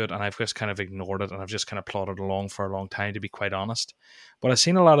numb to it, and I've just kind of ignored it, and I've just kind of plodded along for a long time, to be quite honest. But I've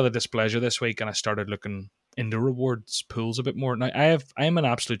seen a lot of the displeasure this week, and I started looking into rewards pools a bit more. Now, I'm an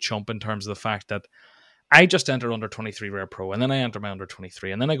absolute chump in terms of the fact that I just enter under 23 Rare Pro, and then I enter my under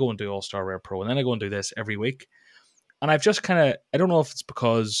 23, and then I go and do All-Star Rare Pro, and then I go and do this every week. And I've just kind of, I don't know if it's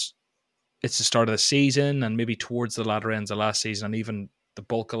because it's the start of the season, and maybe towards the latter ends of last season, and even the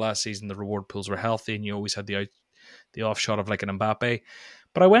bulk of last season, the reward pools were healthy, and you always had the off shot of like an Mbappe.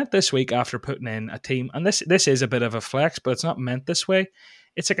 But I went this week after putting in a team, and this is a bit of a flex, but it's not meant this way.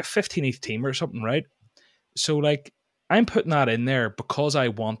 It's like a 15th team or something, right? So like, I'm putting that in there because I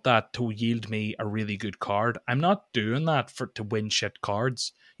want that to yield me a really good card. I'm not doing that to win shit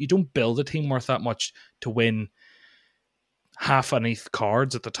cards. You don't build a team worth that much to win half an ETH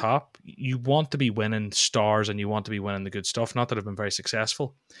cards at the top. You want to be winning stars and you want to be winning the good stuff. Not that I've been very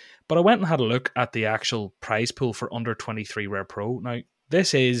successful. But I went and had a look at the actual prize pool for under 23 Rare Pro. Now,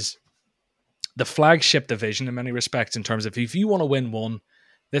 this is the flagship division in many respects in terms of if you want to win one,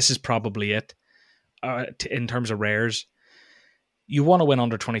 this is probably it. In terms of rares, you want to win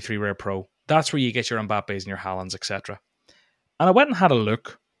under 23 Rare Pro. That's where you get your Mbappes and your Haalands, etc. And I went and had a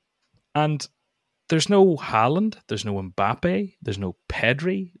look, and there's no Haaland, there's no Mbappe, there's no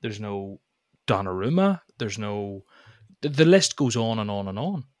Pedri, there's no Donnarumma, there's no... The list goes on and on and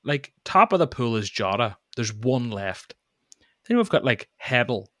on. Like, top of the pool is Jota. There's one left. Then we've got, like,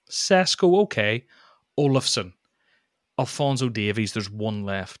 Hedl, Sesko, okay, Olafsson, Alphonso Davies, there's one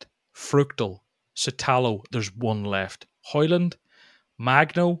left. Fructal, Sotalo, there's one left. Hoyland,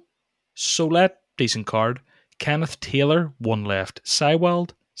 Magno, Solet, decent card. Kenneth Taylor, one left.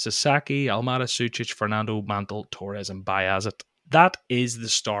 Seiwald, Sasaki, Almada Sucic, Fernando, Mantle, Torres, and Bayazit. That is the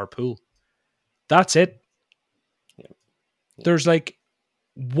star pool. That's it. Yeah. There's like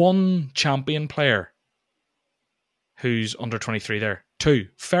one champion player who's under 23 there. Two,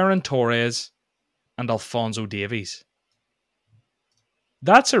 Ferran Torres and Alphonso Davies.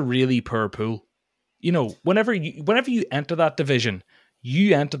 That's a really poor pool. You know, whenever you enter that division,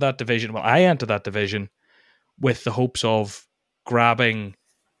 well, I enter that division with the hopes of grabbing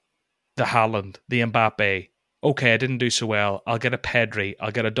the Haaland, the Mbappe. Okay, I didn't do so well. I'll get a Pedri.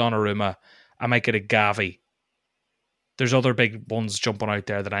 I'll get a Donnarumma. I might get a Gavi. There's other big ones jumping out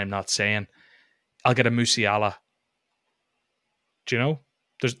there that I'm not saying. I'll get a Musiala. Do you know?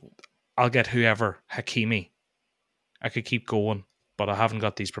 I'll get whoever. Hakimi. I could keep going, but I haven't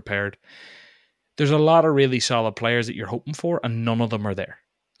got these prepared. There's a lot of really solid players that you're hoping for, and none of them are there.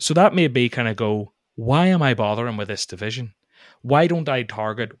 So that made me kind of go, why am I bothering with this division? Why don't I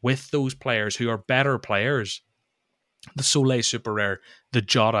target with those players who are better players? The Soleil Super Rare, the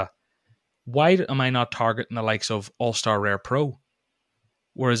Jota. Why am I not targeting the likes of All-Star Rare Pro?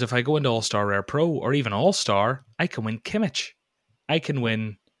 Whereas if I go into All-Star Rare Pro or even All-Star, I can win Kimmich. I can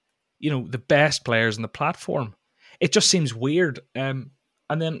win, the best players in the platform. It just seems weird. And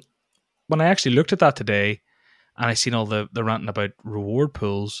then when I actually looked at that today and I seen all the ranting about reward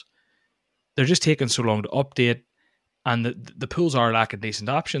pools, they're just taking so long to update, and the pools are lacking decent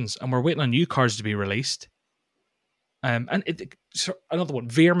options, and we're waiting on new cards to be released. So another one,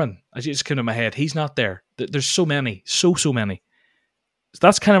 Veerman, as it just came to my head, he's not there. There's so many, so many. So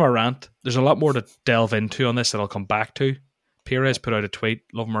that's kind of a rant. There's a lot more to delve into on this that I'll come back to. Perez put out a tweet,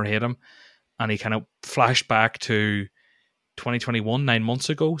 love him or hate him, and he kind of flashed back to 2021, 9 months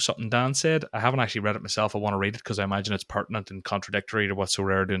ago, something Dan said. I haven't actually read it myself. I want to read it because I imagine it's pertinent and contradictory to what So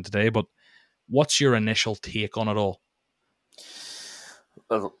Rare are doing today. But what's your initial take on it all?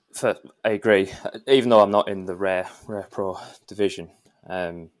 Well, I agree. Even though I'm not in the Rare Pro division,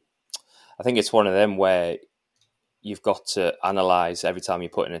 I think it's one of them where you've got to analyse every time you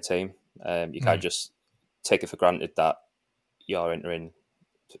put in a team. You can't just take it for granted that you're entering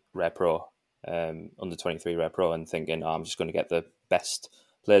Rare Pro, under 23 Rare Pro, and thinking, I'm just going to get the best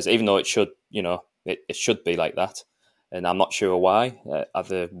players, even though it should, it should be like that. And I'm not sure why. Are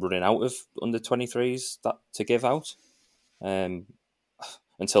they running out of under 23s to give out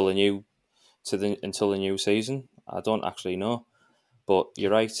until the new season? I don't actually know. But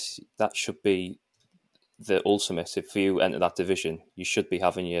you're right. That should be the ultimate. If you enter that division, you should be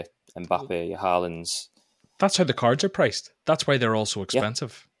having your Mbappe, your Haalands. That's how the cards are priced. That's why they're all so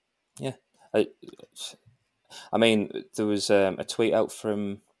expensive. Yeah. I mean, there was a tweet out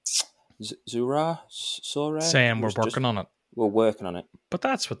from Sora saying we're working on it. We're working on it. But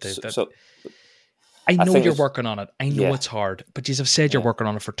that's what they... So, I know you're working on it. I know it's hard. But you have said you're working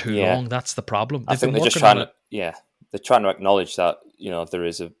on it for too long. That's the problem. I think they're just trying to... Yeah. They're trying to acknowledge that, there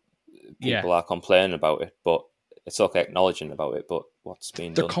is people are complaining about it, but it's okay acknowledging about it, but what's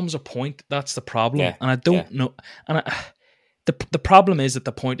being done? There comes a point. That's the problem. Yeah. And I don't know... And the problem is that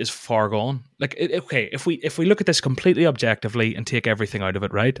the point is far gone. Like, okay, if we look at this completely objectively and take everything out of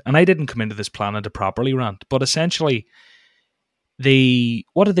it, right? And I didn't come into this planning to properly rant, but essentially,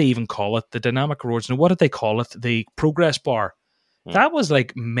 what did they even call it? The dynamic rewards. No, what did they call it? The progress bar. That was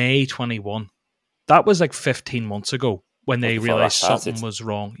like May 21. That was like 15 months ago when they realized something was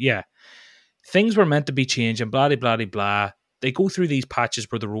wrong. Yeah. Things were meant to be changing, blah, blah, blah, blah. They go through these patches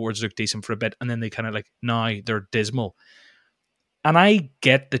where the rewards look decent for a bit, and then they kind of now they're dismal. And I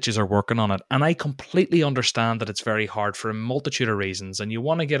get that you are working on it, and I completely understand that it's very hard for a multitude of reasons, and you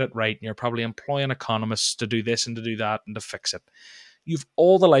want to get it right, and you're probably employing economists to do this and to do that and to fix it. You've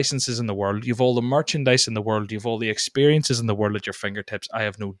all the licenses in the world, you've all the merchandise in the world, you've all the experiences in the world at your fingertips, I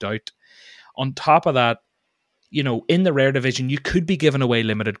have no doubt. On top of that, in the rare division, you could be giving away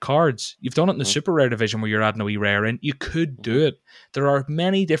limited cards. You've done it in the super rare division where you're adding a wee rare in. You could do it. There are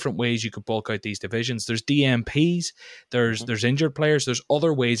many different ways you could bulk out these divisions. There's DMPs, there's injured players, there's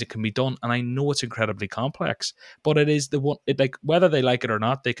other ways it can be done. And I know it's incredibly complex, but it is the one, like, whether they like it or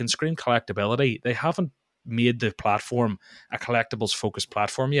not, they can scream collectability. They haven't made the platform a collectibles focused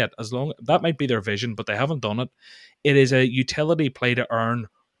platform yet. That might be their vision, but they haven't done it. It is a utility play to earn.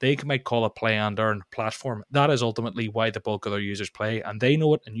 They might call it play and earn platform. That is ultimately why the bulk of their users play, and they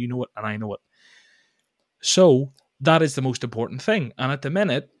know it, and you know it, and I know it. So that is the most important thing. And at the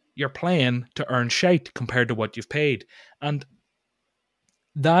minute, you're playing to earn shite compared to what you've paid. And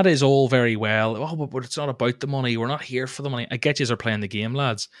that is all very well. Oh, but it's not about the money. We're not here for the money. I get you are playing the game,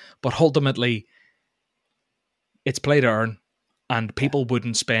 lads. But ultimately, it's play to earn. And people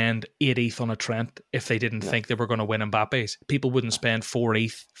wouldn't spend 8 ETH on a Trent if they didn't think they were going to win Mbappe's. People wouldn't spend 4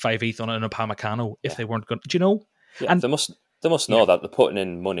 ETH, 5 ETH on an Upamecano if they weren't going to. Do you know? Yeah, and they must know that they're putting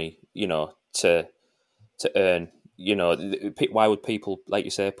in money, to earn. Why would people, like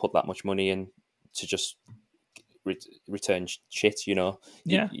you say, put that much money in to just return shit? You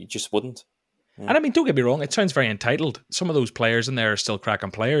just wouldn't. Yeah. And I mean, don't get me wrong, it sounds very entitled. Some of those players in there are still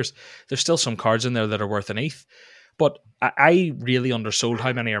cracking players. There's still some cards in there that are worth an ETH. But I really undersold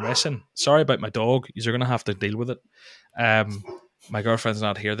how many are missing. Sorry about my dog. You're going to have to deal with it. My girlfriend's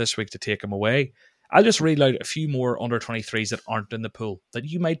not here this week to take him away. I'll just read out a few more under 23s that aren't in the pool that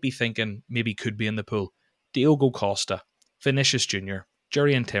you might be thinking maybe could be in the pool. Diogo Costa, Vinicius Jr.,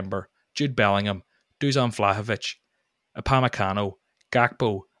 Jurrien Timber, Jude Bellingham, Dusan Vlahovic, Upamecano,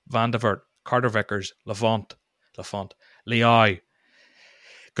 Gakpo, Van de Vet, Carter Vickers, Lafont, Leao,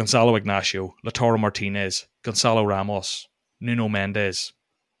 Gonzalo Ignacio, Lautaro Martinez, Gonzalo Ramos, Nuno Mendes,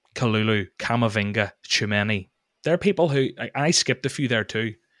 Kalulu, Camavinga, Tchouameni. There are people who, I skipped a few there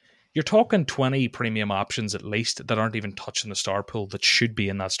too. You're talking 20 premium options at least that aren't even touching the star pool that should be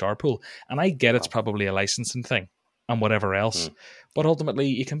in that star pool. And I get it's probably a licensing thing and whatever else. But ultimately,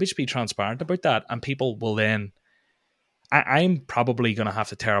 you can just be transparent about that and people will then... I'm probably going to have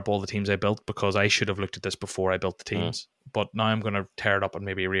to tear up all the teams I built because I should have looked at this before I built the teams. But now I'm going to tear it up and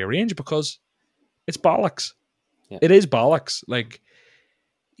maybe rearrange because it's bollocks. Yeah. It is bollocks. Like,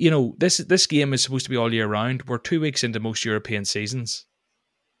 this game is supposed to be all year round. We're 2 weeks into most European seasons,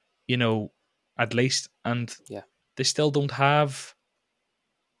 at least. And they still don't have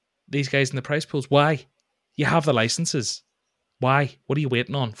these guys in the prize pools. Why? You have the licenses. Why? What are you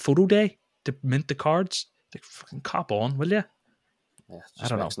waiting on? Photo day to mint the cards? Like, fucking cop on, will you? Yeah, I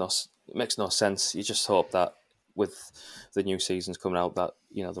don't know. It makes no sense. You just hope that with the new seasons coming out that,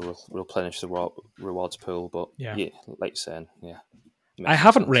 they'll replenish the rewards pool. But yeah, like you're saying, I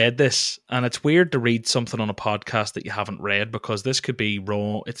haven't read this, and it's weird to read something on a podcast that you haven't read because this could be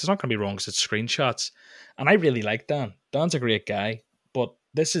wrong. It's not going to be wrong because it's screenshots. And I really like Dan. Dan's a great guy, but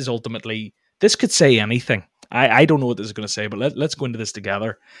this is ultimately, this could say anything. I don't know what this is going to say, but let's go into this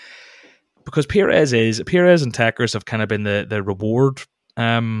together. Because Perez and Techers have kind of been the reward.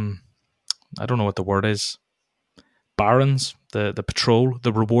 I don't know what the word is. Barons, the patrol,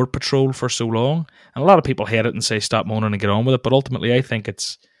 the reward patrol for so long, and a lot of people hate it and say stop moaning and get on with it. But ultimately, I think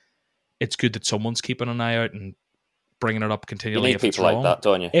it's good that someone's keeping an eye out and bringing it up continually. You need people like that,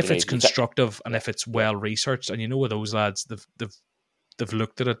 don't you? If it's constructive and if it's well researched, and with those lads, they've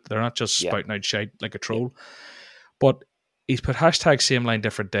looked at it. They're not just spouting out shite like a troll. But he's put hashtag same line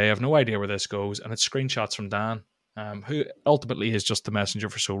different day. I have no idea where this goes, and it's screenshots from Dan, who ultimately is just the messenger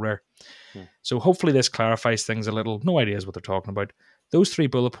for So Rare. So hopefully this clarifies things a little. No ideas what they're talking about. Those 3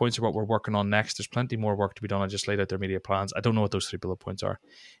 bullet points are what we're working on next. There's plenty more work to be done. I just laid out their media plans. I don't know what those 3 bullet points are.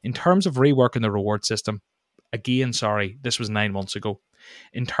 In terms of reworking the reward system, again, sorry, this was 9 months ago.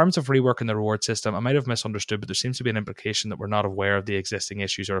 In terms of reworking the reward system, I might have misunderstood, but there seems to be an implication that we're not aware of the existing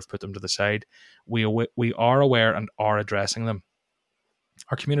issues or have put them to the side. We are aware and are addressing them.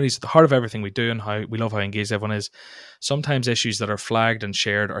 Our community is at the heart of everything we do and how we love how engaged everyone is. Sometimes issues that are flagged and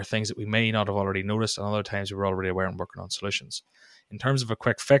shared are things that we may not have already noticed, and other times we're already aware and working on solutions. In terms of a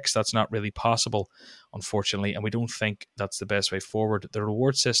quick fix, that's not really possible, unfortunately, and we don't think that's the best way forward. The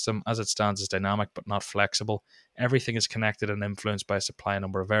reward system, as it stands, is dynamic but not flexible. Everything is connected and influenced by a supply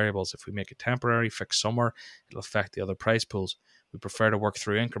number of variables. If we make it temporary, fix somewhere, it'll affect the other prize pools. We prefer to work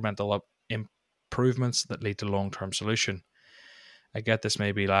through incremental improvements that lead to long-term solution. I get this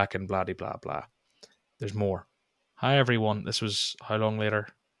may be lacking, blah, blah, blah. There's more. Hi, everyone. This was how long later?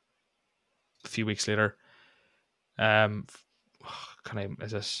 A few weeks later. Is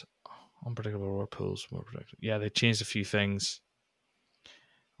this unpredictable reward pools? More predictable? Yeah, they changed a few things.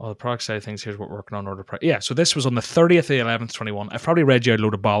 the product side of things, here's what we're working on order price. Yeah, so this was on the 30th of the 11th, 21. I've probably read you a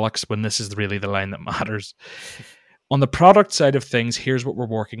load of bollocks when this is really the line that matters. On the product side of things, here's what we're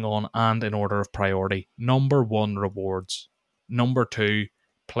working on and in order of priority. Number 1, rewards. Number 2,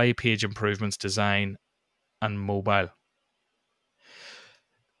 play page improvements, design, and mobile.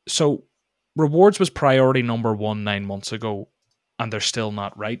 So rewards was priority number 1 9 months ago, and they're still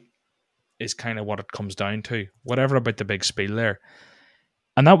not right, is kind of what it comes down to. Whatever about the big spiel there.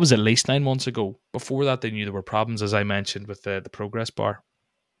 And that was at least 9 months ago. Before that, they knew there were problems, as I mentioned, with the progress bar.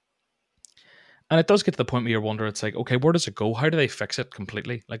 And it does get to the point where you wonder, it's like, okay, where does it go? How do they fix it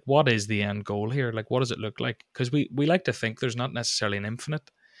completely? Like, what is the end goal here? Like, what does it look like? Because we like to think there's not necessarily an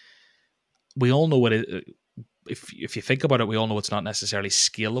infinite. We all know what it. If you think about it, we all know it's not necessarily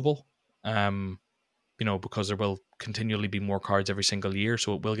scalable. Because there will continually be more cards every single year,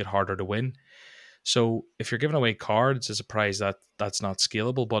 so it will get harder to win. So if you're giving away cards as a prize, that's not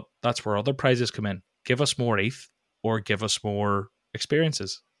scalable, but that's where other prizes come in. Give us more ETH or give us more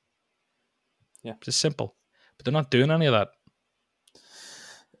experiences. Yeah. It's simple. But they're not doing any of that.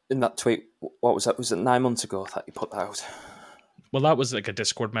 In that tweet, what was that? Was it 9 months ago that you put that out? Well, that was like a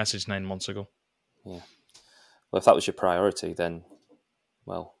Discord message 9 months ago. Yeah. Well, if that was your priority, then,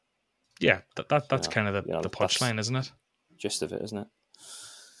 well... Yeah, that's kind of the punchline, isn't it? Gist of it, isn't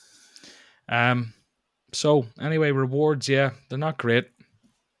it? So anyway, rewards, yeah, they're not great.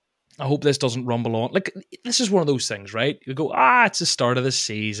 I hope this doesn't rumble on. Like, this is one of those things, right? You go, it's the start of the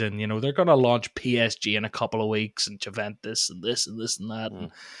season. You know, they're going to launch PSG in a couple of weeks and Juventus and this and this and that.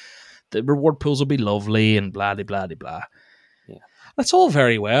 And the reward pools will be lovely and blah, blah, blah, blah. Yeah. That's all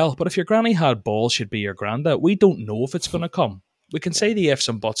very well, but if your granny had balls, she'd be your granda. We don't know if it's going to come. We can say the ifs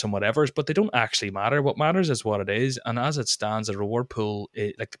and buts and whatevers, but they don't actually matter. What matters is what it is. And as it stands, the reward pool,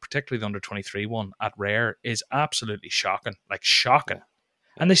 like particularly the under 23 one at Rare, is absolutely shocking. Like shocking. Yeah.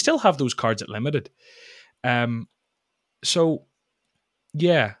 And they still have those cards at limited. So,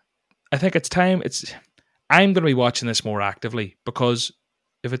 yeah, I think it's time. I'm going to be watching this more actively because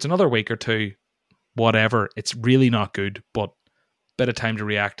if it's another week or two, whatever, it's really not good, but bit of time to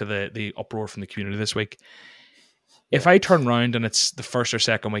react to the uproar from the community this week. If I turn around and it's the first or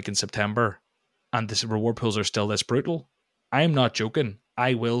second week in September and the reward pools are still this brutal, I'm not joking.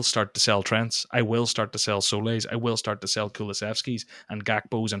 I will start to sell Trents. I will start to sell Soles. I will start to sell Kulusevskis and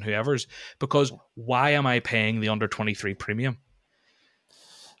Gakpos and whoever's, because why am I paying the under 23 premium?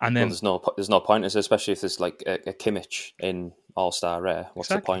 And then there's no point, especially if there's like a Kimmich in All-Star Rare. What's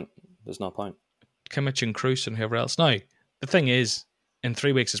the point? There's no point. Kimmich and Kroos and whoever else. Now, the thing is, in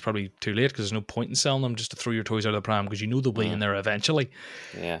 3 weeks, it's probably too late because there's no point in selling them just to throw your toys out of the pram because you know they'll be in there eventually.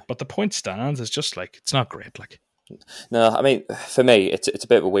 Yeah. But the point stands. It's just like, it's not great. Like, no, I mean, for me, it's a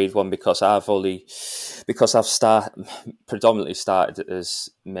bit of a weird one because I've predominantly started as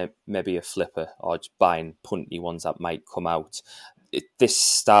maybe a flipper or just buying punty ones that might come out. This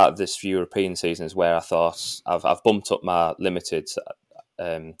start of this European season is where I thought I've bumped up my limited.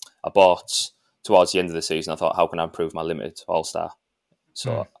 I bought towards the end of the season. I thought, how can I improve my limited All-Star?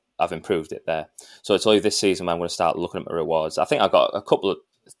 So I've improved it there. So it's only this season when I'm going to start looking at my rewards. I think I got a couple of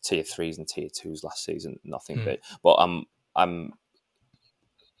tier 3s and tier 2s last season, nothing big. But I'm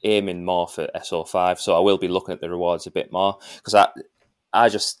aiming more for SO5, so I will be looking at the rewards a bit more because I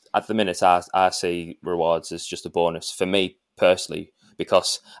just at the minute I see rewards as just a bonus for me personally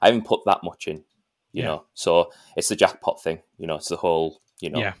because I haven't put that much in, you know. So it's the jackpot thing, you know. It's the whole, you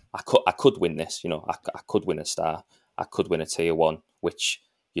know, I could win this, you know. I could win a star. I could win a tier 1, which,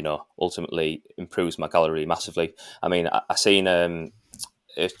 you know, ultimately improves my gallery massively. I mean, I seen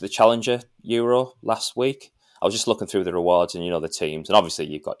the Challenger Euro last week. I was just looking through the rewards and, you know, the teams. And obviously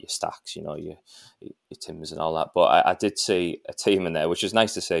you've got your stacks, you know, your Timbers and all that. But I did see a team in there, which is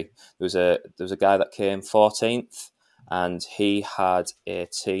nice to see. There was a guy that came 14th and he had a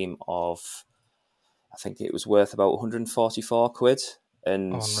team of, I think it was worth about 144 quid.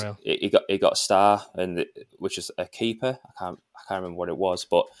 And he got a star, and which is a keeper. I can't remember what it was,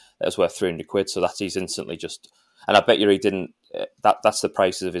 but it was worth 300 quid. So he's instantly just, and I bet you he didn't. That's the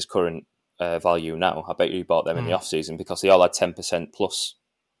prices of his current value now. I bet you he bought them in the off season because they all had 10% plus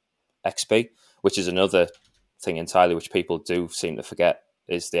XP, which is another thing entirely which people do seem to forget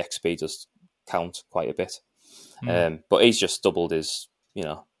is the XP does count quite a bit. But he's just doubled his, you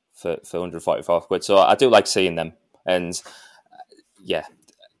know, for 144 quid. So I do like seeing them, and yeah,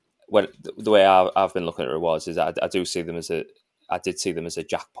 the way I've been looking at rewards is I did see them as a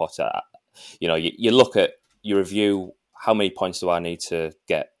jackpot. You know, you look at, you review how many points do I need to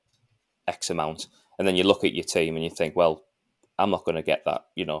get X amount, and then you look at your team and you think, well, I'm not going to get that,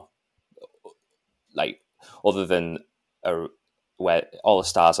 you know, like other than where all the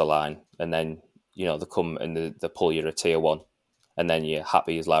stars align, and then they come and they pull you a tier 1, and then you're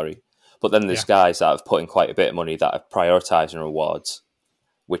happy as Larry. But then there's guys that have put in quite a bit of money that are prioritising rewards,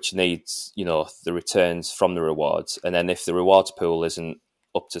 which needs the returns from the rewards, and then if the rewards pool isn't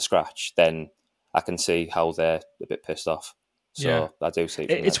up to scratch, then I can see how they're a bit pissed off. So I do see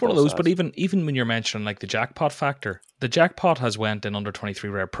it's one of those. Sides. But even when you're mentioning like the jackpot factor, the jackpot has went in under 23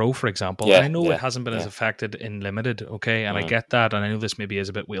 Rare Pro, for example. And I know it hasn't been as affected in Limited, okay, and I get that, and I know this maybe is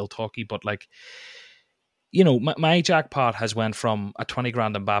a bit wheel talky, but like, my jackpot has went from a 20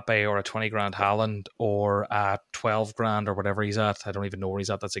 grand Mbappe or a 20 grand Haaland or a 12 grand or whatever he's at. I don't even know where he's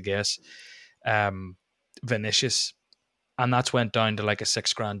at. That's a guess. Vinicius, and that's went down to like a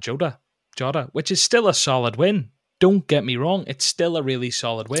 6 grand Jota, which is still a solid win. Don't get me wrong; it's still a really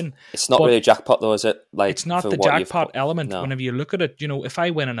solid win. It's not really a jackpot, though, is it? Like, it's not the jackpot element. No. Whenever you look at it, if I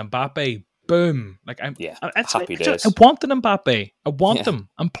win an Mbappe, boom! Like happy days. I want an Mbappe. I want them.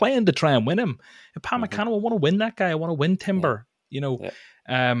 I'm playing to try and win him. Upamecano, I want to win that guy. I want to win Timber.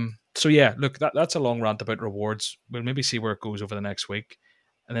 So look, that's a long rant about rewards. We'll maybe see where it goes over the next week,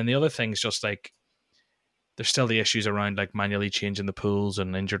 and then the other thing's just like, there's still the issues around like manually changing the pools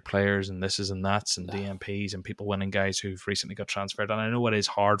and injured players and this and that's and DMPs and people winning guys who've recently got transferred. And I know it is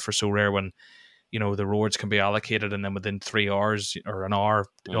hard for So Rare when, the rewards can be allocated and then within 3 hours or an hour,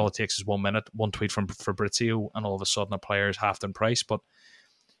 all it takes is 1 minute, one tweet from Fabrizio, and all of a sudden a player is halved in price. But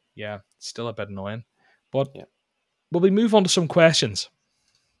it's still a bit annoying. But will we move on to some questions?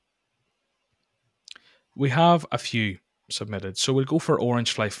 We have a few submitted. So we'll go for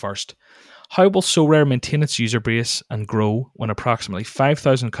Orange Fly first. How will So Rare maintain its user base and grow when approximately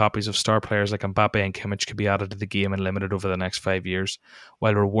 5,000 copies of star players like Mbappe and Kimmich could be added to the game and limited over the next 5 years,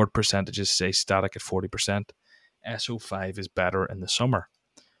 while reward percentages stay static at 40%? SO5 is better in the summer.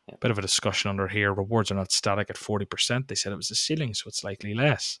 Bit of a discussion under here. Rewards are not static at 40%. They said it was a ceiling, so it's likely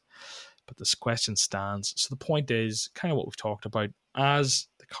less. But this question stands. So the point is kind of what we've talked about. As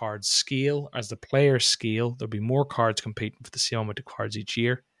the cards scale, as the players scale, there'll be more cards competing for the same amount of cards each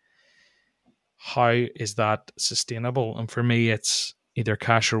year. How is that sustainable? And for me, it's either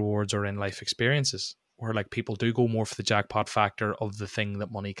cash rewards or in-life experiences, where like people do go more for the jackpot factor of the thing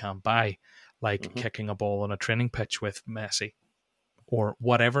that money can't buy, like kicking a ball on a training pitch with Messi or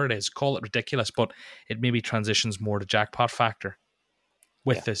whatever it is. Call it ridiculous, but it maybe transitions more to jackpot factor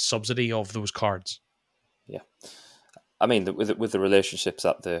with the subsidy of those cards. Yeah. I mean, with the relationships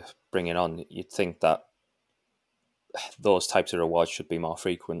that they're bringing on, you'd think that those types of rewards should be more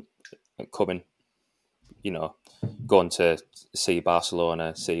frequent coming. Going to see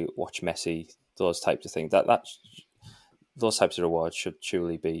Barcelona, watch Messi, those types of things. Those types of rewards should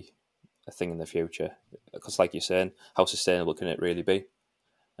truly be a thing in the future. Because, like you're saying, how sustainable can it really be?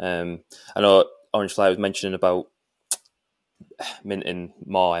 I know Orange Fly was mentioning about minting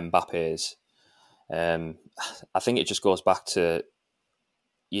more Mbappes. I think it just goes back to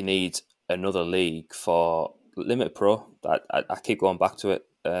you need another league for Limited Pro. I keep going back to it.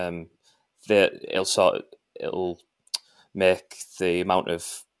 It'll make the amount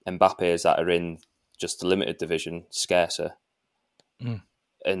of Mbappes that are in just the limited division scarcer,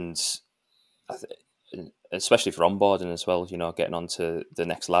 and especially for onboarding as well. Getting onto the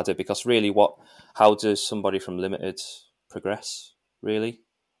next ladder, because really, how does somebody from limited progress really?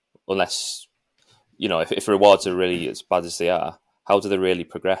 Unless if rewards are really as bad as they are, how do they really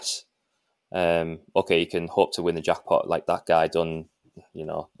progress? Okay, you can hope to win the jackpot like that guy done.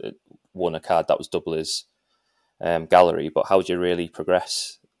 Won a card that was double his gallery, but how do you really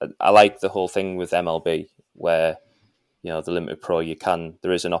progress? I like the whole thing with MLB where the limited pro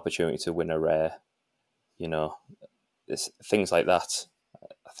there is an opportunity to win a rare. Things like that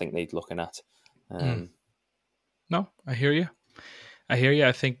I think need looking at. No, I hear you.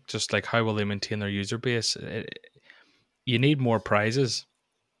 I think just like how will they maintain their user base? You need more prizes.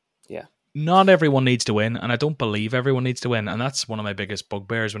 Yeah. Not everyone needs to win, and I don't believe everyone needs to win, and that's one of my biggest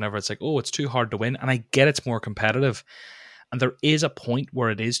bugbears whenever it's like, oh, it's too hard to win, and I get it's more competitive, and there is a point where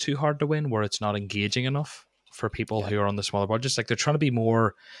it is too hard to win, where it's not engaging enough for people who are on the smaller budgets. Like, they're trying to be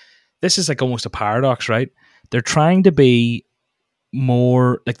more, this is like almost a paradox, right? They're trying to be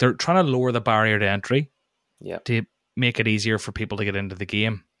more, like they're trying to lower the barrier to entry to make it easier for people to get into the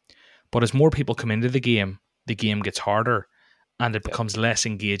game, but as more people come into the game gets harder, and it becomes less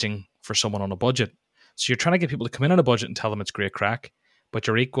engaging for someone on a budget. So you're trying to get people to come in on a budget and tell them it's great crack, but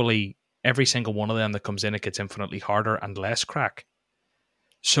you're equally, every single one of them that comes in, it gets infinitely harder and less crack.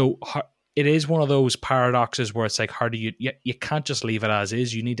 So it is one of those paradoxes where it's like, how do you can't just leave it as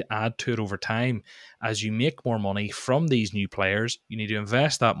is. You need to add to it over time. As you make more money from these new players, you need to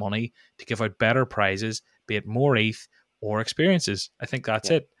invest that money to give out better prizes, be it more ETH, or experiences. I think that's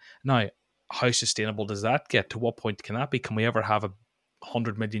it. Now, how sustainable does that get? To what point can that be? Can we ever have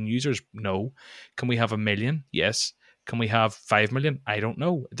 100 million users? No. Can we have 1 million? Yes. Can we have 5 million? I don't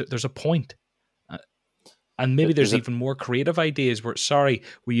know. There's a point. And maybe there's even more creative ideas where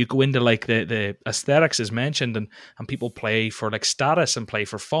you go into like the aesthetics as mentioned, and people play for like status and play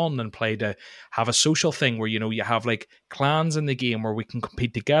for fun and play to have a social thing where, you have like clans in the game where we can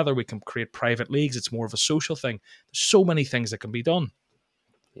compete together, we can create private leagues. It's more of a social thing. There's so many things that can be done.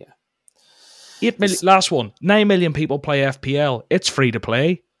 Yeah. 8 million, last one, 9 million people play FPL. It's free to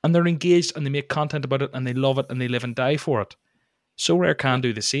play and they're engaged and they make content about it and they love it and they live and die for it. Sorare can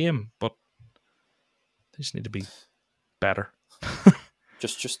do the same, but they just need to be better.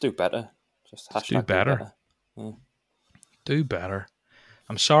 just do better. Just do better. Yeah. Do better.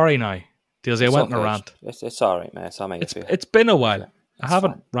 I'm sorry now. Dealsy, I went in a rant. It's all right, mate. It's been a while. I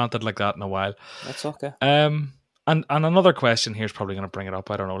haven't ranted like that in a while. That's okay. And another question here is probably going to bring it up.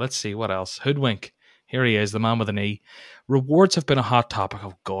 I don't know. Let's see. What else? Hoodwink. Here he is, the man with an E. Rewards have been a hot topic.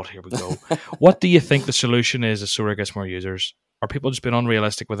 Oh, God, here we go. What do you think the solution is as Sorare gets more users? Are people just being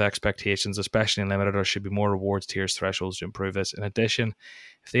unrealistic with expectations, especially in limited, or should be more rewards, tiers, thresholds to improve this? In addition,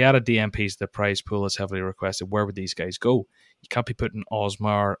 if they added DMPs to the prize pool as heavily requested, where would these guys go? You can't be putting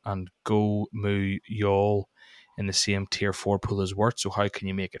Osmar and Go Moo Yol in the same tier 4 pool as Wirt, so how can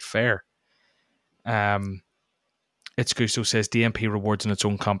you make it fair? It's Gusto says DMP rewards in its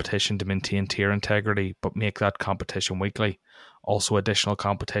own competition to maintain tier integrity, but make that competition weekly. Also, additional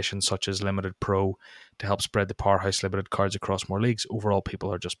competitions such as Limited Pro to help spread the Powerhouse Limited cards across more leagues. Overall,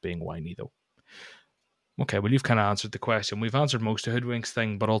 people are just being whiny, though. Okay, well, you've kind of answered the question. We've answered most of Hoodwink's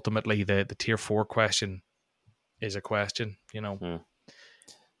thing, but ultimately, the tier 4 question is a question. How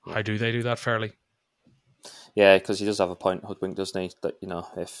do they do that fairly? Yeah, because he does have a point, Hoodwink, doesn't he? That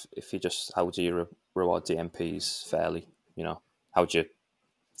if you just how do you reward DMPs fairly? How do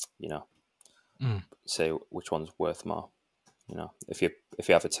you say which one's worth more? If you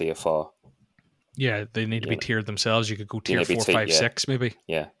have a tier 4, yeah, they need to be tiered themselves. You could go tier 4, 5, 6, maybe.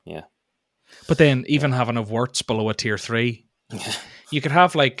 Yeah. But then even having a Wirtz below a tier 3, you could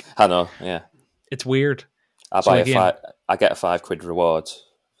have like I know, yeah. It's weird. I get a £5 reward.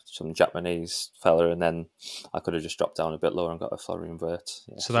 Some Japanese fella, and then I could have just dropped down a bit lower and got a Florian Wirtz.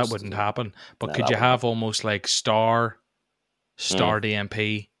 Yeah, so that wouldn't happen. But could you have almost like star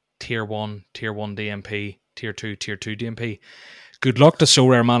DMP, tier 1 DMP, tier 2 DMP? Good luck to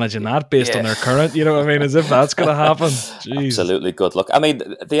Sorare managing that based on their current, you know what I mean, as if that's going to happen. Jeez. Absolutely good luck. I mean,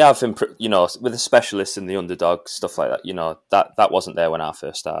 they have, with the specialists and the underdog, stuff like that, that wasn't there when I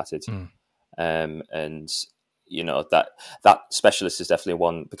first started. And that specialist is definitely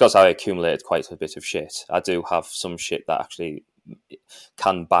one, because I accumulated quite a bit of shit. I do have some shit that actually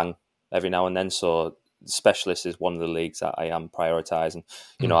can bang every now and then. So specialist is one of the leagues that I am prioritising.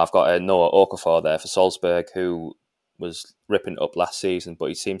 I've got a Noah Okafor there for Salzburg, who was ripping it up last season, but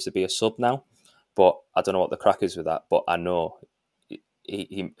he seems to be a sub now. But I don't know what the crack is with that. But I know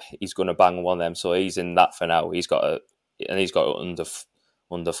he's going to bang one of them. So he's in that for now. He's got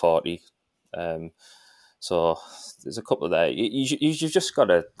under 40. So there's a couple of there. You've just got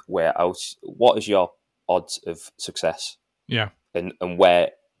to weigh out what is your odds of success. Yeah. And where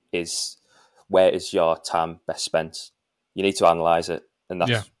is your time best spent? You need to analyse it. And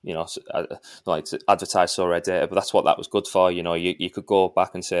that's, I don't like to advertise Sorare data, but that's what that was good for. You could go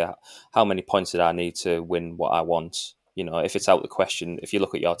back and say, how many points did I need to win what I want? If it's out of the question, if you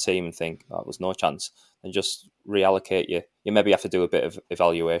look at your team and think, oh, there's no chance, then just reallocate you maybe have to do a bit of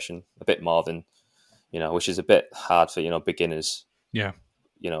evaluation, a bit more than, which is a bit hard for, beginners. Yeah.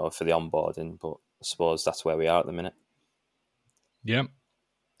 For the onboarding, but I suppose that's where we are at the minute. Yeah.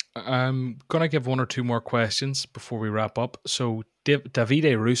 I'm going to give one or two more questions before we wrap up. So,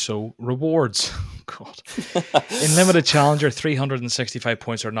 Davide Russo, rewards. God. In Limited Challenger, 365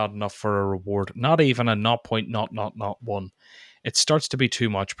 points are not enough for a reward. Not even a 0.001. It starts to be too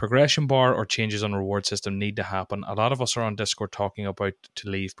much. Progression bar or changes on reward system need to happen. A lot of us are on Discord talking about to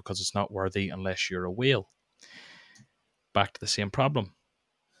leave because it's not worthy unless you're a whale. Back to the same problem.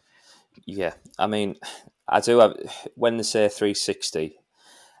 Yeah, I mean, I do have, when they say 360,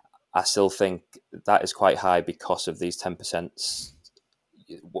 I still think that is quite high because of these 10%.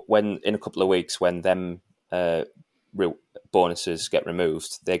 When in a couple of weeks, when them bonuses get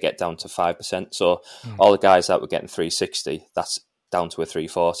removed, they get down to 5%. So all the guys that were getting 360, that's down to a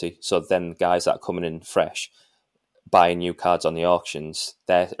 340. So then guys that are coming in fresh, buying new cards on the auctions,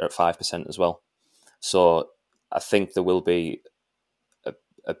 they're at 5% as well. So I think there will be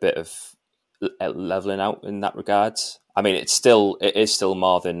a bit of leveling out in that regard. I mean, it is still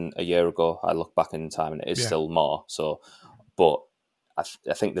more than a year ago. I look back in time, and it is still more. So, but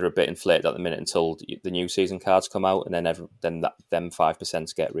I think they're a bit inflated at the minute until the new season cards come out, and then them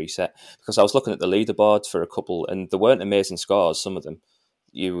 5% get reset. Because I was looking at the leaderboard for a couple, and there weren't amazing scores. Some of them,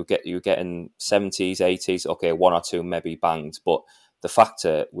 you were getting 70s, 80s. Okay, one or two maybe banged, but the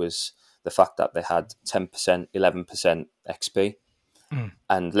factor was the fact that they had 10%, 11% XP,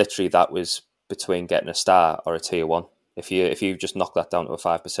 and literally that was between getting a star or a tier 1. If you just knock that down to a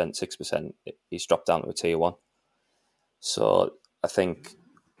 5%, 6%, he's dropped down to a tier 1. So I think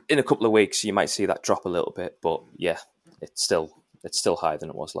in a couple of weeks you might see that drop a little bit, but yeah, it's still higher than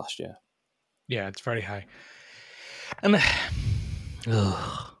it was last year. Yeah, it's very high. And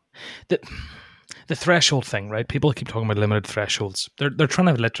the threshold thing, right? People keep talking about limited thresholds. They're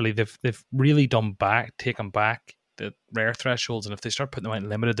trying to literally they've really taken back the rare thresholds, and if they start putting them out in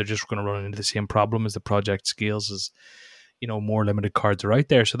limited, they're just going to run into the same problem as the project scales, as more limited cards are out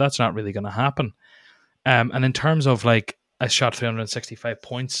there. So that's not really going to happen. And in terms of like, I shot 365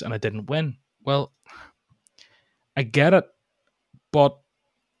 points and I didn't win. Well, I get it, but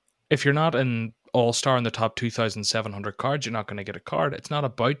if you're not in All-Star in the top 2,700 cards, you're not going to get a card. It's not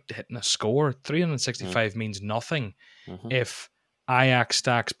about hitting a score. 365 means nothing if Ajax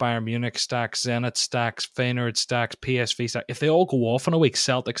stacks, Bayern Munich stacks, Zenit stacks, Feyenoord stacks, PSV stacks. If they all go off in a week,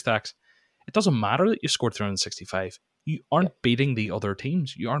 Celtic stacks, it doesn't matter that you scored 365. You aren't beating the other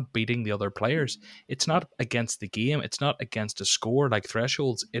teams. You aren't beating the other players. It's not against the game. It's not against a score like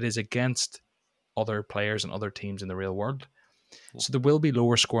thresholds. It is against other players and other teams in the real world. So there will be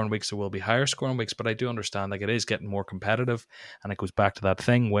lower scoring weeks, there will be higher scoring weeks, but I do understand like it is getting more competitive, and it goes back to that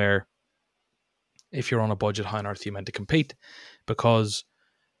thing where if you're on a budget, how on earth are you meant to compete? Because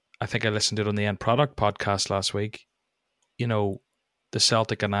I think I listened to it on the End Product podcast last week. The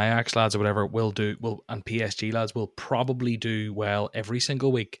Celtic and Ajax lads or whatever and PSG lads will probably do well every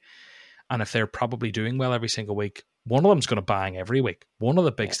single week. And if they're probably doing well every single week, one of them's going to bang every week. One of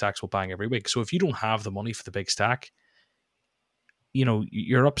the big stacks will bang every week. So if you don't have the money for the big stack,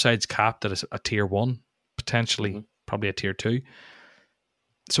 your upside's capped at a tier 1, potentially probably a tier 2.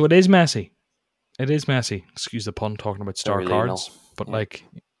 So it is messy. It is messy. Excuse the pun, talking about star cards. But I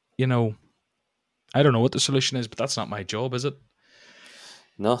don't know what the solution is, but that's not my job, is it?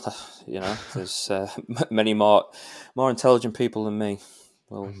 No, there's many more intelligent people than me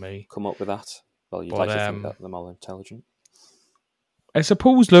will come up with that. Well, you'd like to think that they're more intelligent. I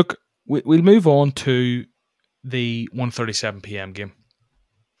suppose, look, we'll move on to the 1:37 p.m. game.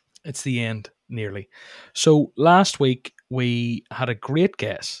 It's the end, nearly. So last week, we had a great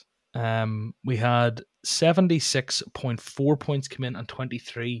guess. We had 76.4 points come in and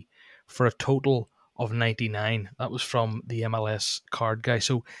 23 for a total of 99. That was from the MLS card guy.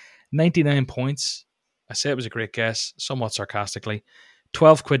 So 99 points. I say it was a great guess, somewhat sarcastically.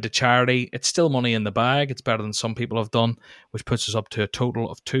 12 quid to charity. It's still money in the bag. It's better than some people have done, which puts us up to a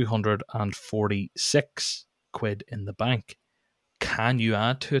total of 246 quid in the bank. Can you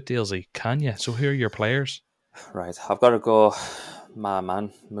add to it, Dalesy? Can you? So who are your players? Right, I've got to go my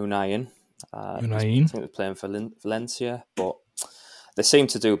man, Munayin. I think they're playing for Valencia, but they seem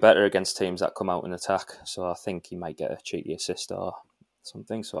to do better against teams that come out and attack. So I think he might get a cheeky assist or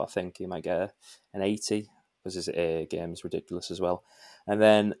something. So I think he might get an 80 because his A game is ridiculous as well. And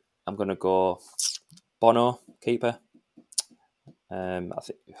then I'm going to go Bono, keeper. I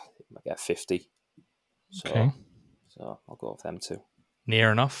think he might get a 50. So I'll go with them too.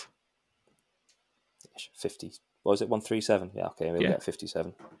 Near enough. 50. What was it? 137. Yeah, okay. We'll get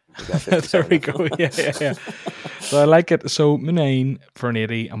 57. There we go. Yeah. So I like it. So Munayin for an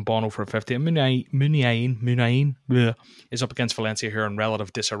 80 and Bono for a 50. And Munayin is up against Valencia here in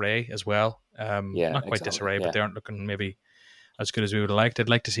relative disarray as well. Not quite disarray, but they aren't looking maybe as good as we would have liked. I'd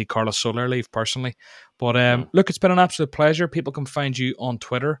like to see Carlos Soler leave personally. But look, it's been an absolute pleasure. People can find you on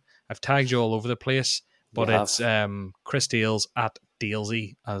Twitter. I've tagged you all over the place. But it's Chris Dales at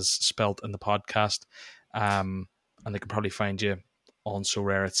Dalesy as spelt in the podcast. And they can probably find you on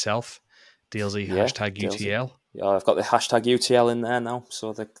Sorare itself. Dalesy, hashtag UTL. Yeah, I've got the hashtag UTL in there now,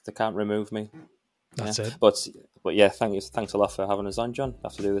 so they can't remove me. That's it. But yeah, thanks a lot for having us on, John.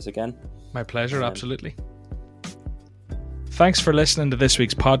 Have to do this again. My pleasure, absolutely. Thanks for listening to this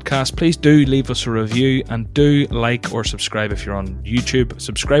week's podcast. Please do leave us a review and do like or subscribe if you're on YouTube.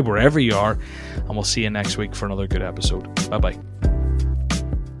 Subscribe wherever you are, and we'll see you next week for another good episode. Bye-bye.